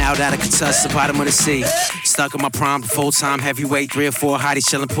 Now that I can touch the bottom of the sea. Stuck in my prime, full-time heavyweight, 3 or 4 hotties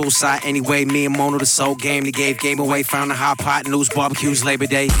chillin' poolside. Anyway, me and Mono the soul game, they gave game away, found a hot pot, news barbecues Labor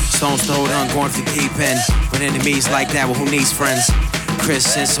Day. Stones throw it on, going for the deep end. With enemies like that, well, who needs friends?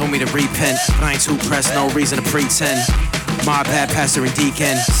 Christians told me to repent, but I ain't too pressed, no reason to pretend. My bad, pastor and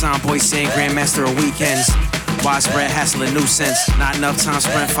deacon, soundboy saying grandmaster of weekends. Widespread hassling nuisance. Not enough time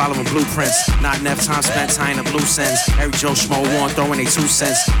spent following blueprints. Not enough time spent tying up loose ends. Every Joe Schmo want throwing they 2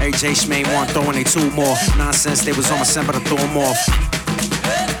 cents. Every J Schmane want throwing they 2 more. Nonsense, they was on my scent, but I threw them off.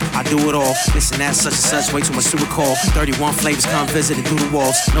 I do it all, this and that, such and such, way too much to recall. 31 flavors come visit and do the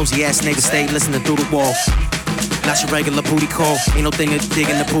walls. Nosy ass neighbors stay listening through the wall. Not your regular booty call. Ain't no thing of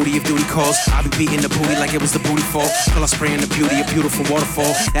digging the booty if duty calls. I be beating the booty like it was the booty fall. Till I spray in the beauty, a beautiful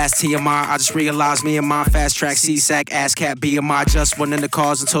waterfall. That's TMI, I just realized me and my fast track, C-Sack, ass cat, BMI. Just one in the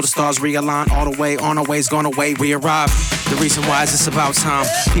cars until the stars realign. All the way, on our ways, gone away, we arrive. The reason why is it's about time.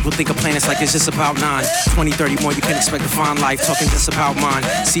 People think of planets like it's just about 9. 20, 30 more, you can expect to find life. Talking just about mine.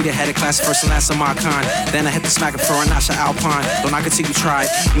 See the head of class first and last of my kind. Then I hit the smack for a notch of Alpine. Don't knock it till you try.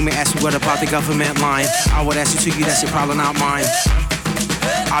 You may ask me what about the government line. I would ask you to you, that's your problem, not mine.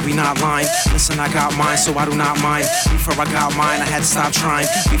 I be not lying. Listen, I got mine, so I do not mind. Before I got mine, I had to stop trying.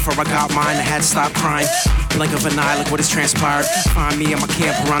 Before I got mine, I had to stop crying. Blink of an eye, look what has transpired. Find me in my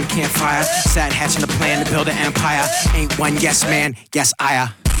camp around the campfire. Sat hatching a plan to build an empire. Ain't one yes man, yes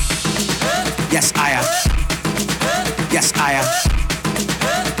I. Yes I. Yes I.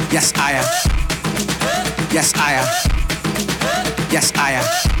 Yes I. Yes I. Yes I.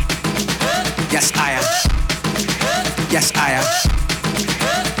 Yes I. Yes I.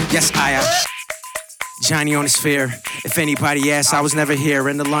 Yes I. Johnny on the sphere. If anybody asks, I was never here.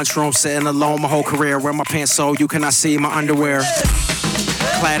 In the lunchroom, sitting alone my whole career. Wear my pants so you cannot see my underwear.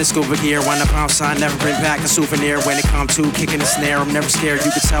 Clad in scuba gear, when I'm outside, never bring back a souvenir. When it come to kicking the snare, I'm never scared.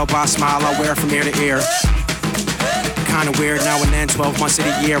 You can tell by a smile I wear from ear to ear. Kinda weird now and then, 12 months of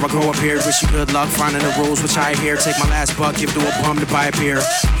the year. I grow up here, wish you good luck finding the rules, which I hear. Take my last buck, give to a bum to buy a beer.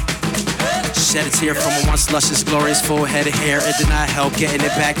 Shed a tear from a once luscious, glorious, full head of hair. It did not help getting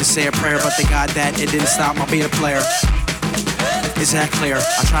it back to say a prayer, but thank God that it didn't stop my being a player. Is that clear?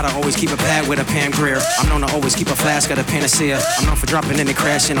 I try to always keep a pad with a Pam Grier. I'm known to always keep a flask of the panacea. I'm known for dropping in and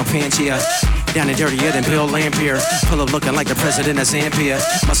crashing on Pangea. Down and dirtier than Bill Lampier. Pull up looking like the president of Zambia.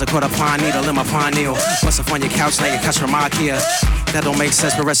 Must've caught a pine needle in my pineal. Must've on your couch like a cuts from Ikea. That don't make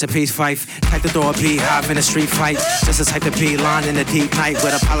sense, but rest in peace, Fife. Type to throw a beehive in a street fight. Just to type the B-line in the deep night.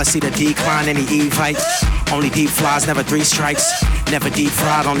 With a policy to decline any Evite. Only deep flies, never 3 strikes. Never deep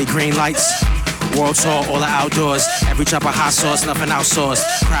fried, only green lights. World tour, all the outdoors. Every drop of hot sauce, nothing outsourced.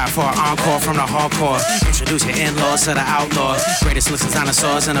 Cry for an encore from the hardcore. Introduce your in-laws to the outlaw. Greatest looks of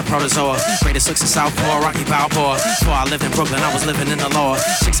dinosaurs and a protozoa. Greatest looks of Southpaw, Rocky Balboa. Before I lived in Brooklyn, I was living in the lower.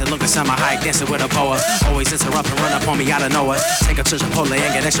 Chicks that look at summer high, dancing with a boa. Always interrupt and run up on me out of nowhere. Take her to Chipotle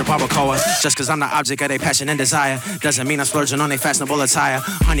and get extra barbacoa. Just cause I'm the object of their passion and desire doesn't mean I'm splurging on their fashionable attire.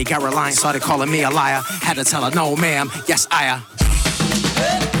 Honey got reliant, started calling me a liar. Had to tell her, no ma'am, yes I am.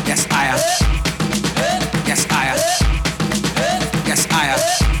 Yes I am. Yes, I am. Yes, I am.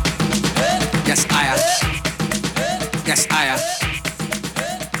 Yes, I am. Yes, I am.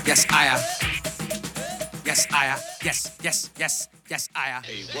 Yes, I am. Yes, I am. Yes, yes, yes, yes, I am.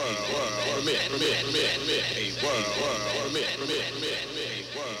 Hey, world, permit. Hey, world, permit. Hey,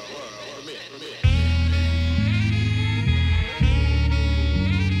 world, permit.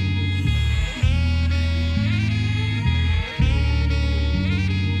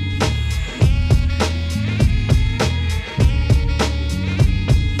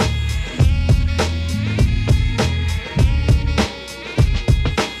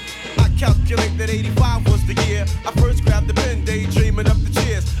 Calculate that 85 was the year I first grabbed the pen, daydreaming up the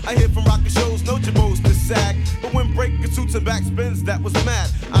cheers. I hear from rockin' shows, no jabos to sag. But when breaking suits and backspins, that was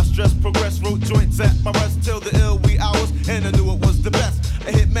mad. I stressed, progressed, wrote joints at my rest till the ill wee hours, and I knew it was the best.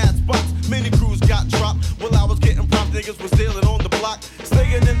 I hit mad spots, many crews got dropped. While I was getting props, niggas was dealing on the block.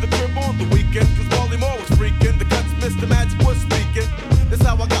 Staying in the crib on the weekend, cause Wally Moore was freaking. The cuts, Mr. Magic was speaking. That's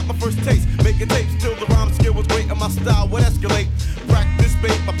how I got my first taste, making tapes till the rhyme skill was great and my style would escalate. Practice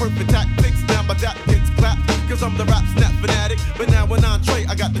made my perfect tactics, now my dap gets clapped, cause I'm the rap snap fanatic. But now when I entree,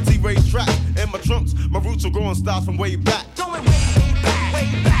 I got the T-Ray track in my trunks. My roots are growing styles from way back. Going way back, way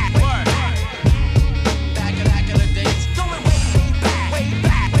back. Word. Back in the days. Going way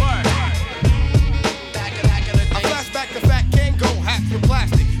back. Word. Back in the days. I flash back to Fat Kango hats with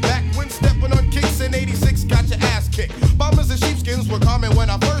plastic. Back when stepping on kicks in 86, got your ass kicked. Bombers and sheepskins were common when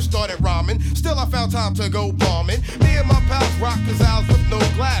I first started rhyming. Still I found time to go bombing. Me and my pals rock pizzazz with no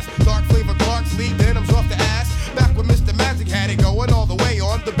glass. Dark flavor Clark's lead denims off the ass. Back when Mr. Magic had it going all the way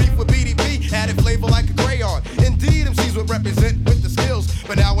on. The beef with BDP had it flavor like a crayon. Indeed, MCs would represent with the skills.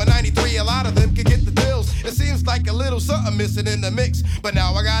 But now in 93, a lot of them can get the deals. It seems like a little something missing in the mix. But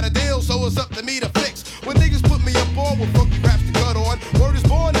now I got a deal, so it's up to me to fix. When niggas put me up on with funky raps to cut on, word is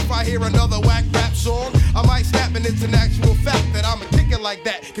born if I hear another whack rap song. I might snap and it's an actual fact that I'ma kick it like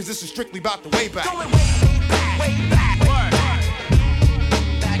that. Cause this is strictly about the way back. Going way back, way back. Word.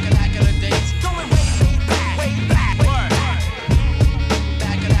 Back in the days. Going way back. Word.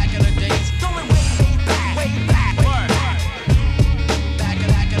 Back in the days. Going way back. Word. Back in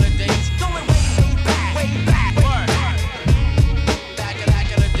the days. Going way back. Word. Back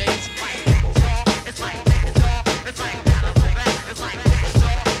in the days.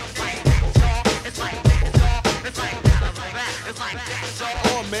 It's like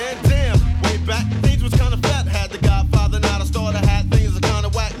oh man, damn, way back, things was kinda fat. Had the Godfather, now the starter hat. Things are kinda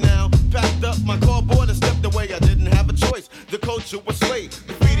whack now. Packed up my cardboard and stepped away. I didn't have a choice. The culture was slave.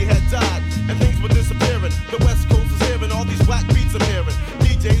 Graffiti had died, and things were disappearing. The West Coast is hearing all these whack beats I'm hearing.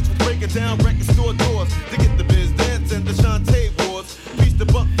 DJs was breaking down record store doors to get the biz dancing, the Shantae Wars. Piece the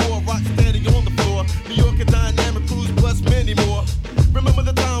buck for rock standing on the floor. New York and dynamic crews plus many more. Remember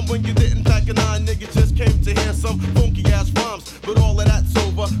the time when you didn't pack a nine, nigga just came to hear some funky ass rhymes. But all of that's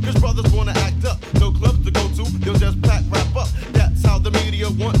over, cause brothers wanna act up. No clubs to go to, they'll just pack rap up. That's how the media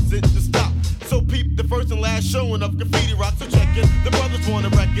wants it to stop. So peep the first and last showing of Graffiti Rock. So check it, the brothers want a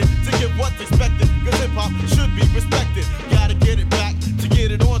record to give what's expected. Cause hip hop should be respected. Gotta get it back to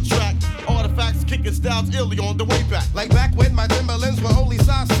get it on track. Artifacts kicking styles illy on the way back. Like back when my Timberlands were only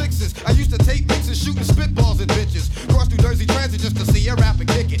size 6s. I used to tape mixes, shooting spitballs at bitches. Cross through Jersey Transit just to see a rapper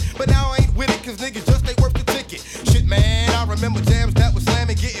kick it. But now I ain't with it cause niggas just ain't worth the ticket. Shit man, I remember jams that was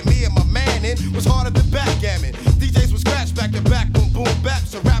slamming. Getting me and my man in was harder than backgammon. DJs would scratch back to back, boom boom bap.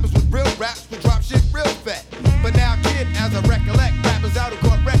 So rappers with real raps would drop shit real fat. But now kid, as I recollect, rappers out who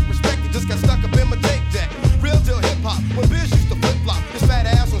caught wreck, respected, just got stuck up in my tape deck. Real deal hip hop, when Biz used to flip flop. His fat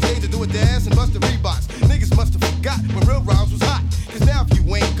ass on stage to do a dance and bust the Reeboks. Niggas must have forgot when real rhymes was hot. Cause now if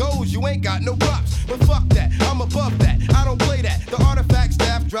you ain't goals, you ain't got no props. But fuck that, I'm above that, I don't play that. The artifact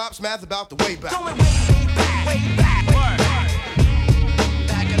staff drops, math about the way back. Going way back. Word.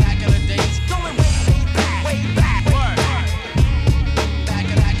 Back in the days. Going way back. Word. Back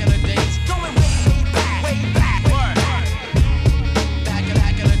in the days. Going way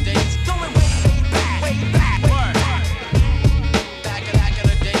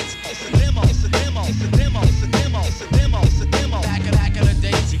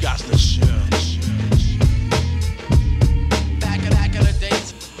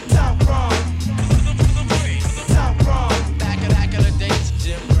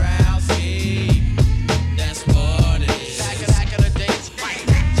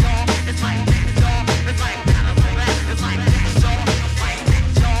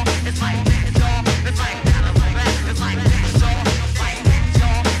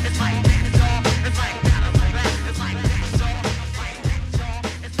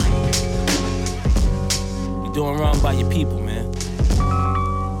You're doing wrong by your people, man.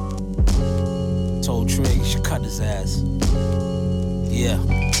 Told Trig you should cut his ass. Yeah.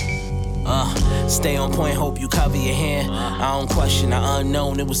 Stay on point, hope you cover your hand. I don't question the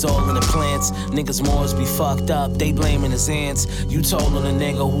unknown, it was all in the plans. Niggas Moors be fucked up, they blaming his ants. You told on a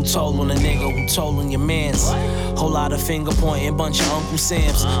nigga, who told on a nigga, who told on your mans. Whole lot of finger pointing, bunch of Uncle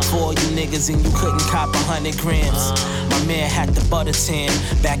Sam's. For you niggas and you couldn't cop 100 grams. My man had the butter tan.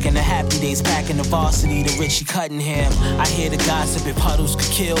 Back in the happy days, packing the varsity, the Richie Cunningham. I hear the gossip if huddles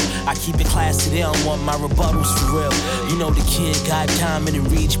could kill. I keep it classy, they don't want my rebuttals for real. You know the kid got time in the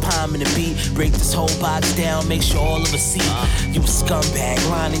reach, palm in the beat. Break this whole box down, make sure all of us see. You a scumbag,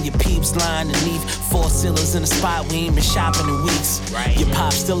 lining your peeps, lying underneath. 4 ceilings in a spot, we ain't been shopping in weeks. Your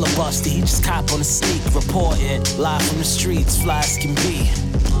pop still a buster, he just cop on the sneak. Reporting, live from the streets, fly as can be.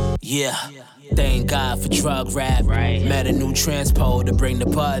 Yeah. Thank God for drug rap. Met a new transpo to bring the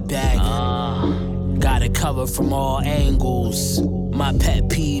bud back. Got it covered from all angles. My pet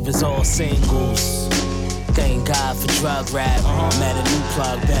peeve is all singles. Thank God for drug rap. Met a new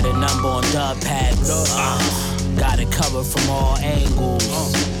plug, better number on dub packs. Got it covered from all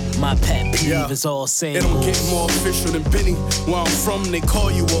angles. My pet peeve is all singles. It don't get more official than Benny. Where I'm from, they call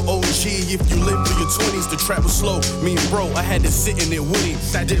you an OG. If you live through your 20s, the trap was slow. Me and bro, I had to sit in there with him.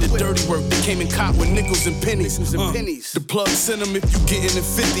 Did the dirty work, they came and caught with nickels and pennies. The plug sent him if you getting in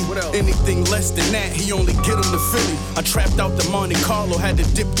 50. Anything less than that, he only get him to Philly. I trapped out the Monte Carlo, had to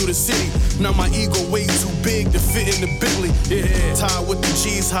dip through the city. Now my ego way too big to fit in the Bentley. Yeah, tied with the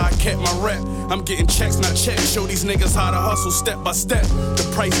G's, how I kept my rep. I'm getting checks, not checks. Show these niggas how to hustle step by step. The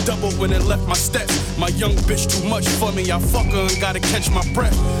price doubled when it left my steps. My young bitch too much for me. I fuck her and gotta catch my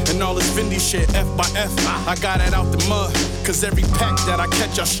breath. And all this Fendi shit, F by F. I got it out the mud. Cause every pack that I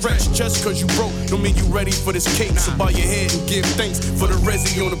catch, I stretch. Just cause you broke, don't mean you ready for this cake. So bow your head and give thanks for the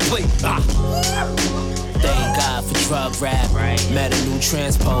resi on the plate. Thank God for drug rap. Met a new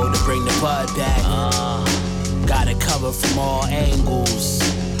transpo to bring the bud back. Got it covered from all angles.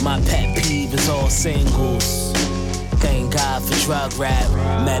 My pet peeve is all singles. Thank God for drug rap.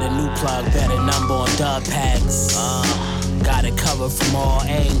 Met a new plug, better number on dub packs. Got it covered from all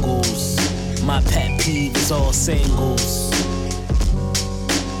angles. My pet peeve is all singles.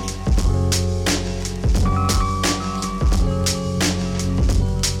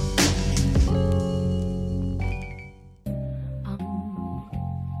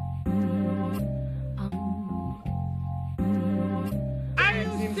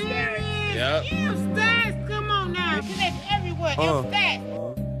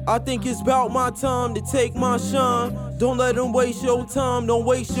 I think it's about my time to take my shine. Don't let them waste your time, don't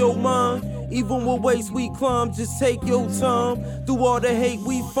waste your mind. Even with waste we climb, just take your time. Through all the hate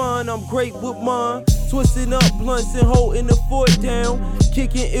we find, I'm great with mine. Twisting up blunts and holding the foot down.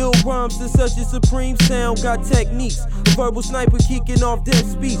 Kicking ill rhymes to such a supreme sound. Got techniques, the verbal sniper kicking off death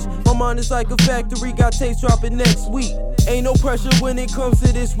speech. My mind is like a factory, got tapes dropping next week. Ain't no pressure when it comes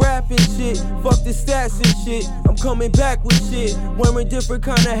to this rapping shit. Fuck the stats and shit, I'm coming back with shit. Wearing different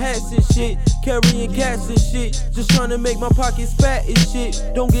kind of hats and shit. Carrying gas and shit. Just trying to make my pockets fat and shit.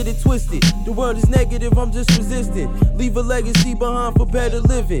 Don't get it twisted, the world is negative, I'm just resisting. Leave a legacy behind for better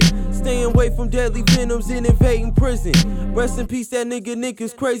living. Staying away from deadly venoms and invading prison. Rest in peace that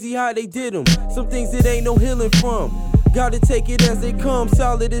niggas crazy how they did them. Some things it ain't no healing from. Gotta take it as they come,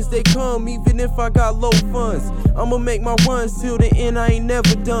 solid as they come, even if I got low funds. I'ma make my runs till the end, I ain't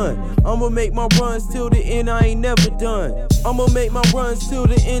never done. I'ma make my runs till the end, I ain't never done. I'ma make my runs till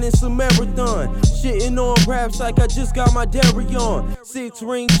the end, it's a marathon. Shitting on raps like I just got my dairy on.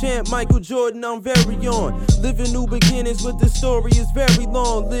 6-ring champ, Michael Jordan, I'm very on. Living new beginnings, but the story is very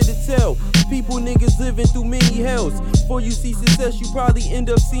long, lit to tell. People niggas living through many hells. Before you see success, you probably end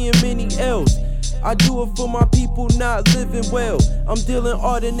up seeing many L's. I do it for my people not living well. I'm dealing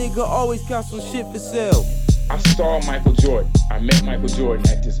art, a nigga always got some shit for sale. I saw Michael Jordan. I met Michael Jordan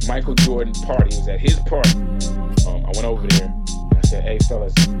at this Michael Jordan party. It was at his party. I went over there and I said, hey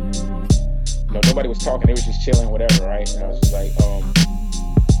fellas, nobody was talking, they was just chilling, whatever, right? And I was just like,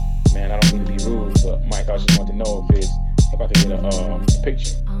 man, I don't mean to be rude, but Mike, I just want to know if I could get a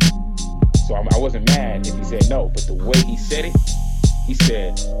picture. So I wasn't mad if he said no, but the way he said it, he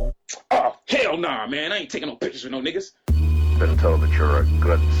said, oh, hell nah, man, I ain't taking no pictures with no niggas. Been told that you're a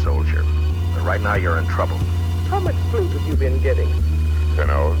good soldier, but right now you're in trouble. How much sleep have you been getting? 10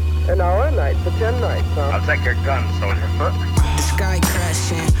 hours. An hour a night for 10 nights, huh? I'll take your gun, soldier. The sky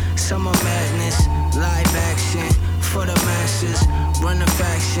crashing, summer madness, live action, for the masses, run the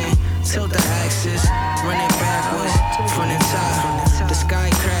faction, tilt the axis, run it backwards, from the top. The sky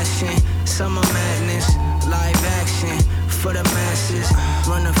crashing, summer madness, live action, for the masses,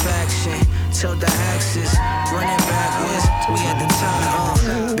 run the faction, tilt the axis,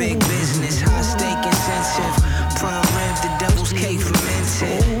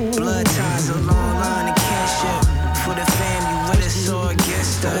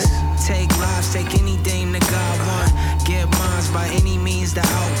 us. Take lives, take anything that God want. Get minds by any means the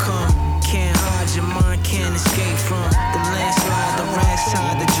outcome. Can't hide your mind, can't escape from the landslide, the rags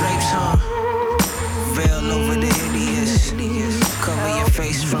tied, the drapes hung. Veil over the hideous, cover your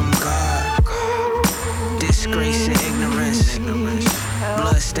face from God. Disgrace and ignorance,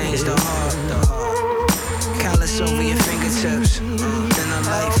 blood stains the heart. Callous over your fingertips, then the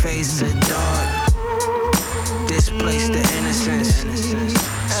light fades to dark. Displace the innocence,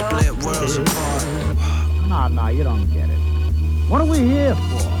 split worlds apart. Nah, you don't get it. What are we here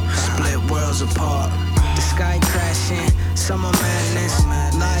for? Split worlds apart. The sky crashing, summer madness,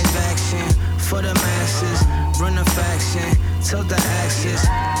 live action for the masses. Run a faction, tilt the axis,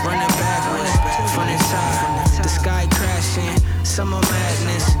 run it backwards from the top. The sky crashing, summer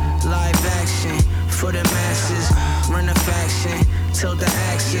madness, live action for the masses. Run a faction, tilt the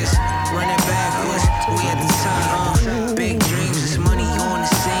axis, run it backwards. We at the top. Big dreams, it's money on the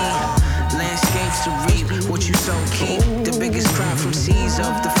scene. Landscapes to reap what you so keep. The biggest crop from seeds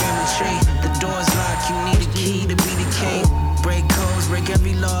of the family tree. The door's locked, you need a key to be the king. Break codes, break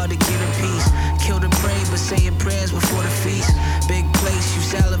every law to get a piece. Kill the prey, but say your prayers before the feast. Big place, you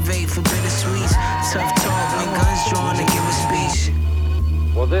salivate for bittersweets. Tough talk when guns drawn to give a speech.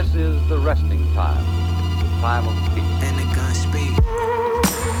 Well, this is the resting time. Time of peace. And the gun speak.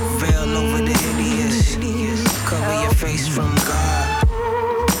 Veil over the hideous. Cover your face from God.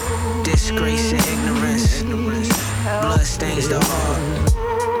 Disgrace and ignorance. Blood stains the heart.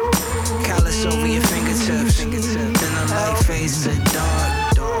 Callous over your fingertips. Then the light fades to dark.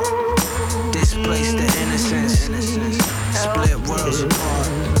 Displace the innocence. Split worlds apart.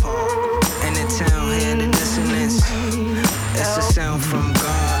 In the town, hear the dissonance. It's a sound from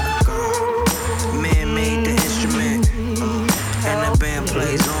God. Man made the instrument. And the band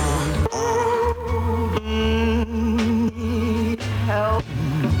plays on. Help.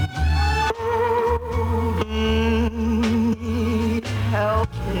 Help.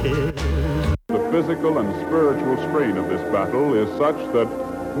 The physical and spiritual strain of this battle is such that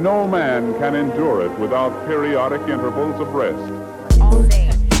no man can endure it without periodic intervals of rest.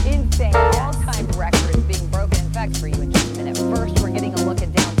 Insane, all-time record is being broken. In fact, for you in just a minute. First, we're getting a look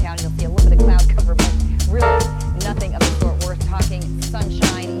at downtown. You'll see a little bit of cloud cover, but really nothing of the sort. We're talking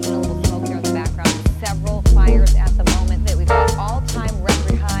sunshine, even a little smoke here in the background. Several fires at the moment. We've got all-time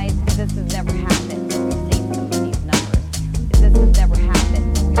record highs. This has never happened. We've seen some of these numbers. This has never happened.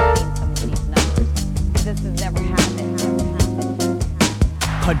 We've seen some of these numbers. This has never happened.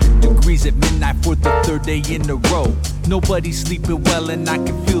 100 degrees at midnight for the third day in a row. Nobody's sleeping well and I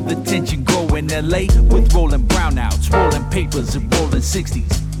can feel the tension grow in LA with rolling brownouts, rolling papers and rolling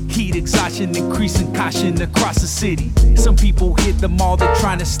 60s. Heat exhaustion, increasing caution across the city. Some people hit the mall, they're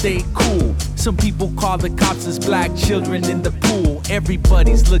trying to stay cool. Some people call the cops as black children in the pool.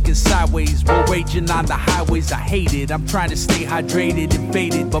 Everybody's looking sideways, we're raging on the highways. I hate it, I'm trying to stay hydrated and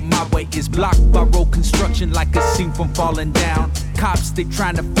faded, but my way is blocked by road construction like a scene from Falling Down. Cops, they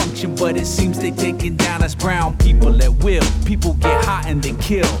trying to function, but it seems they taking down us brown people at will. People get hot and they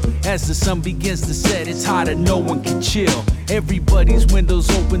kill. As the sun begins to set, it's hotter, no one can chill. Everybody's windows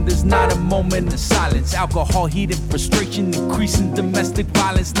open, there's not a moment of silence. Alcohol, heat, and frustration, increasing domestic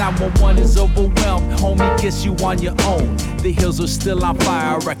violence. 911 is overwhelmed, homie, guess you on your own. The hills are still on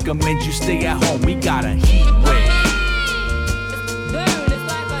fire, I recommend you stay at home. We got a heat wave.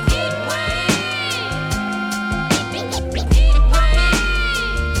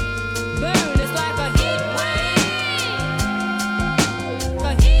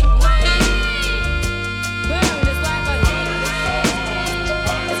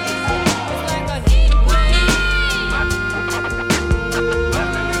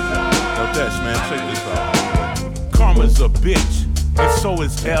 A bitch, and so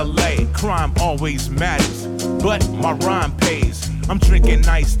is LA. Crime always matters, but my rhyme pays. I'm drinking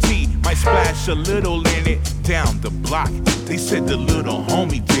iced tea, might splash a little in it. Down the block, they said the little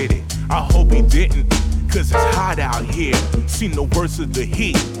homie did it. I hope he didn't, cause it's hot out here. Seen the worst of the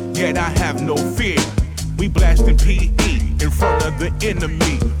heat, yet I have no fear. We blasting PE in front of the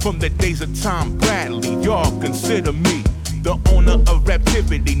enemy. From the days of Tom Bradley, y'all consider me the owner of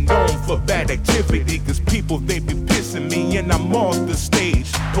Raptivity, known for bad activity. Cause people, they be pissing me and I'm off the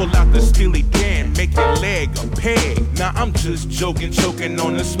stage. Pull out the Steely Dan, make your leg a peg. Now I'm just joking, choking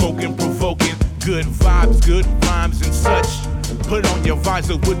on the smoking, provoking. Good vibes, good rhymes and such. Put on your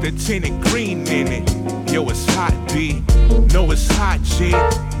visor with the tinted green in it. Yo, it's hot, B. No, it's hot, G.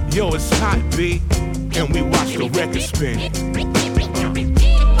 Yo, it's hot, B. And we watch the record spin.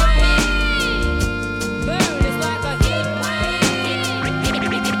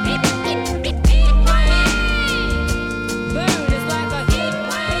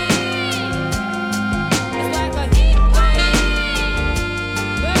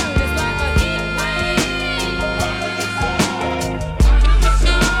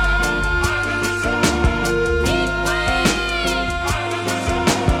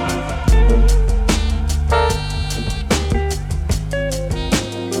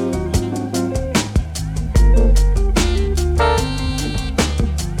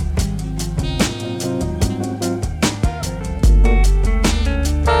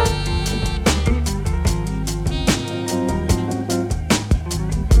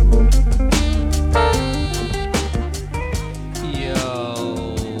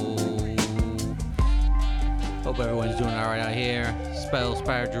 still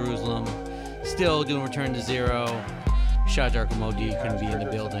Spire Jerusalem, still doing Return to Zero. Shout out to Modi, couldn't be in the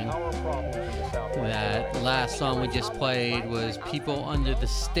building. That last song we just played was People Under the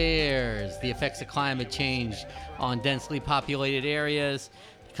Stairs, the effects of climate change on densely populated areas.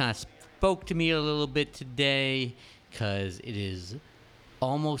 Kind of spoke to me a little bit today because it is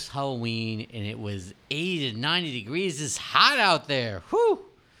almost Halloween and it was 80 to 90 degrees. It's hot out there. Whew!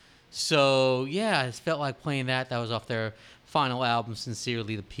 So, yeah, I just felt like playing that. That was off their final album,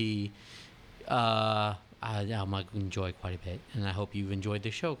 Sincerely the P. I enjoy quite a bit, and I hope you've enjoyed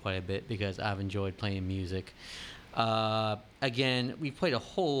the show quite a bit because I've enjoyed playing music. Again, we played a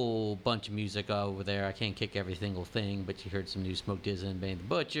whole bunch of music over there. I can't kick every single thing, but you heard some new Smoke Dizza and Benny the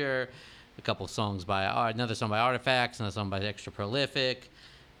Butcher, a couple songs by another song by Artifacts, another song by Extra Prolific,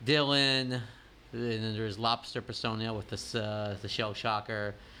 Dylan, and then there's Lobster Persona with the Shell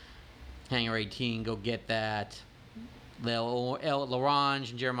Shocker, Hangar 18, Go Get That, L'Orange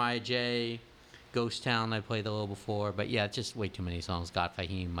and Jeremiah J. Ghost Town, I played a little before, but yeah, just way too many songs. God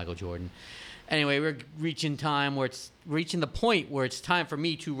Fahim, Michael Jordan. Anyway, we're reaching the point where it's time for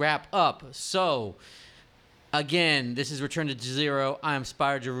me to wrap up. So, again, this is Return to Zero. I'm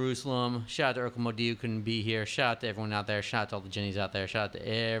Spire Jerusalem. Shout out to Urkel Modi who couldn't be here. Shout out to everyone out there. Shout out to all the Jennies out there. Shout out to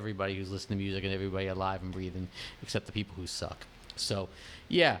everybody who's listening to music and everybody alive and breathing, except the people who suck. So,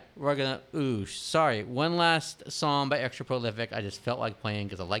 yeah, we're gonna. One last song by Extra Prolific. I just felt like playing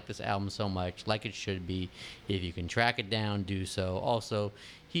because I like this album so much, like it should be. If you can track it down, do so. Also,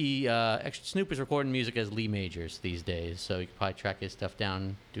 Snoop is recording music as Lee Majors these days, so you can probably track his stuff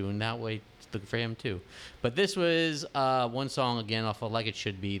down doing that way. Looking for him too. But this was one song again off of Like It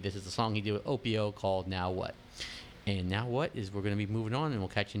Should Be. This is the song he did with Opio called Now What. And Now What is we're gonna be moving on, and we'll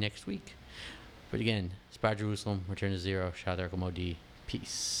catch you next week. But again, Spire Jerusalem, Return to Zero, shout out to Urkel Modi.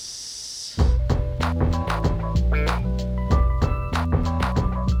 Peace.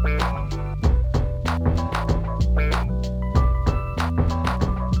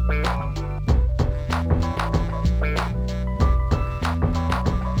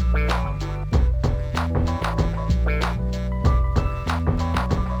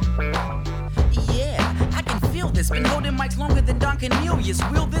 Been holding mics longer than Don Cornelius.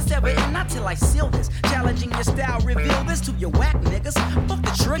 Will this ever end? Not till I seal this. Challenging your style, reveal this to your whack niggas. Fuck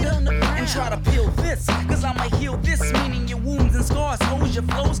the trigger and try to peel this. Cause I'ma heal this, meaning your wounds and scars. Hold your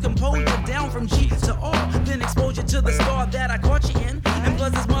flows, compose you down from G to R. Then expose you to the scar that I caught you in. And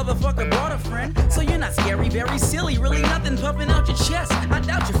plus this motherfucker brought a friend. So you're not scary, very silly. Really nothing puffing out your chest. I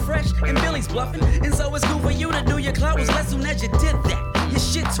doubt you're fresh and Billy's bluffing. And so it's cool for you to do your clout was less soon as you did that. Your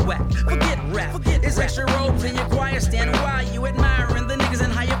shit's whack, forget rap. It's extra robes in your choir stand. Why you admiring the niggas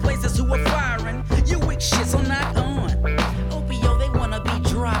in higher places who are firing? You weak shit, so knock on. Opio, they wanna be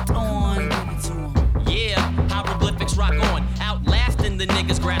dropped on. Yeah, hieroglyphics rock on. Outlasting the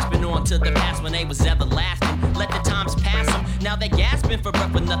niggas grasping on to the past when they was everlasting. Let the times pass them. Now they gasping for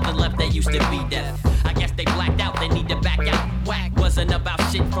breath with nothing left. They used to be deaf. I guess they blacked out, they need to back out. Whack wasn't about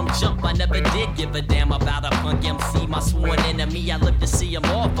shit from jump. I never did give a damn about a punk MC. My sworn enemy, I live to see them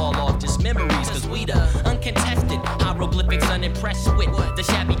all fall off. Just memories, cause we the uncontested hieroglyphics unimpressed with the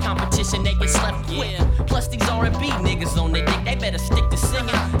shabby competition they get slept quick. Plus these R&B niggas on the dick, they better stick to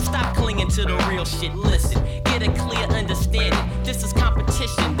singing. Stop clinging to the real shit, listen. Get a clear understanding. This is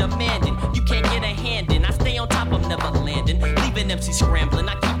competition demanding. You can't get a hand in. I stay on top of never landing. Leaving MC scrambling,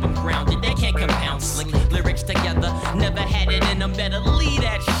 I keep them grounded. They can't compound slick lyrics together. Never had it in them, better leave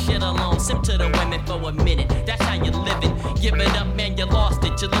that shit alone. Sim to the women for a minute. That's how you're living. Give it up, man, you lost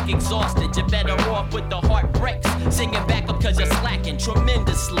it. You look exhausted. You're better off with the heart breaks. Singing back up cause you're slacking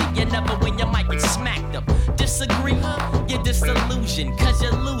tremendously. You never win your mic get smacked up. Disagree? You're disillusioned cause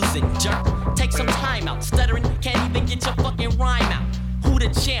you're losing, jerk. Take some time out. Stuttering, can't even get your fucking rhyme out. Who the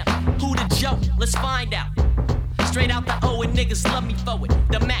champ? Who the joke? Let's find out. Straight out the O and niggas love me for it.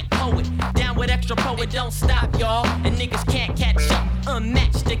 The Mac poet, down with extra poet, don't stop y'all. And niggas can't catch up.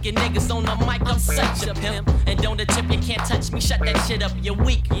 Unmatched, sticking niggas on the mic, I'm such a pimp. And don't attempt, you can't touch me, shut that shit up, you're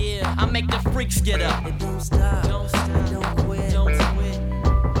weak. Yeah, I make the freaks get up. It don't stop, don't stop, don't quit, don't quit.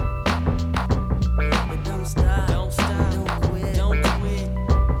 It don't stop, don't stop, don't quit, don't quit.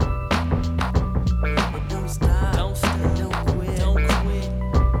 It don't stop, don't stop, don't quit, don't quit.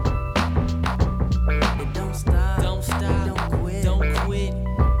 It don't stop, don't stop, don't quit, don't quit.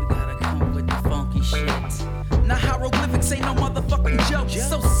 We gotta come with the funky shit. Now hieroglyphics ain't no motherfucking joke.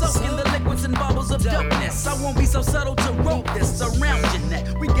 So soak in the liquids and bubbles of dopeness. I won't be so subtle to rope this around your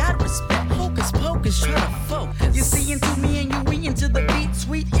neck. We got respect. Hocus pocus, try to focus. You see into me and you we into the beat.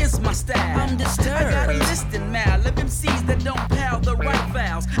 Sweet is my style. I'm disturbed. I got a listing now of MCs that don't pal the right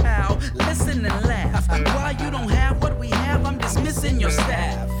vowels. Ow, listen and laugh. Why you don't have what we have? I'm dismissing your style.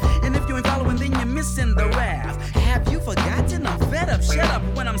 staff. And if you ain't following, then you're missing the raft. Have you forgotten? I'm fed up. Shut up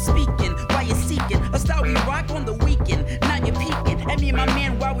when I'm speaking. While you're seeking a style we rock on the weekend. Now you're peeking at me and my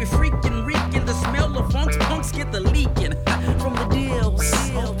man while we're freaking, reeking. The smell of funks, punks get the leaking from the deals.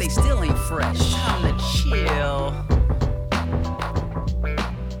 Oh, they still ain't fresh.